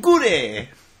 Fangure.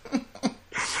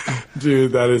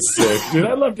 Dude, that is sick. Dude,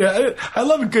 I love it. I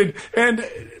love it good. And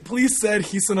police said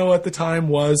Hisano at the time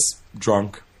was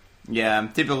drunk. Yeah,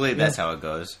 typically that's how it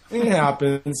goes. It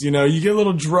happens, you know. You get a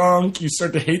little drunk, you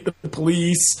start to hate the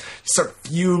police, you start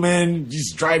fuming, you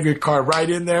just drive your car right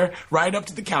in there, right up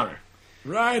to the counter.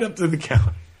 Right up to the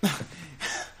counter.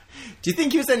 Do you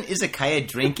think he was in izakaya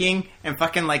drinking and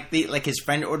fucking like his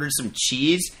friend ordered some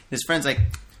cheese? His friend's like,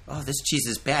 oh, this cheese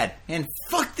is bad. Man,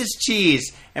 fuck this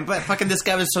cheese. And but fucking this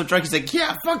guy was so drunk, he's like,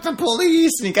 yeah, fuck the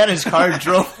police. And he got in his car and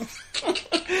drove.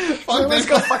 Let's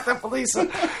go fuck the police.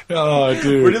 Oh,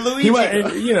 dude. Where did Luigi go?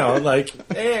 You know, like,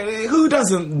 who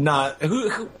doesn't not,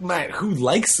 who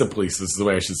likes the police is the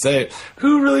way I should say it.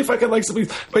 Who really fucking likes the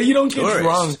police? But you don't get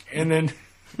drunk and then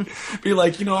be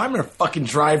like, you know, I'm going to fucking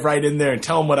drive right in there and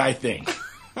tell them what I think.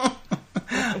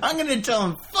 I'm going to tell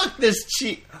him, fuck this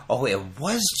cheese. Oh, it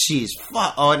was cheese.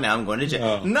 Fuck. Oh, now I'm going to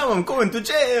jail. Oh. Now I'm going to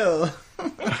jail.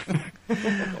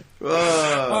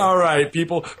 All right,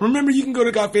 people. Remember, you can go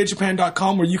to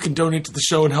gotfadejapan.com where you can donate to the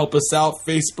show and help us out.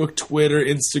 Facebook, Twitter,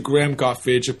 Instagram,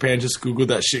 Gotfade Japan. Just Google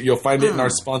that shit. You'll find it. And our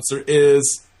sponsor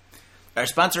is... Our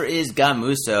sponsor is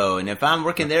Gamuso, and if I'm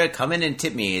working there, come in and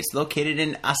tip me. It's located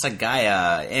in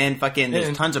Asagaya, and fucking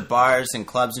there's tons of bars and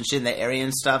clubs and shit in the area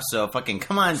and stuff, so fucking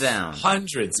come on down.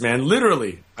 Hundreds, man.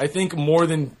 Literally. I think more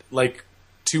than, like,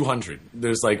 200.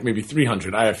 There's, like, maybe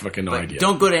 300. I have fucking no idea.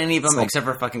 Don't go to any of them except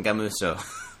for fucking Gamuso.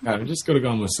 Just go to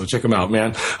Gamuso. Check them out,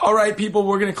 man. All right, people,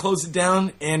 we're going to close it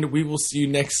down, and we will see you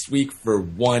next week for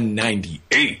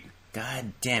 198.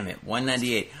 God damn it,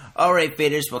 198. All right,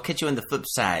 faders, we'll catch you on the flip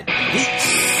side.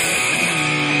 Peace.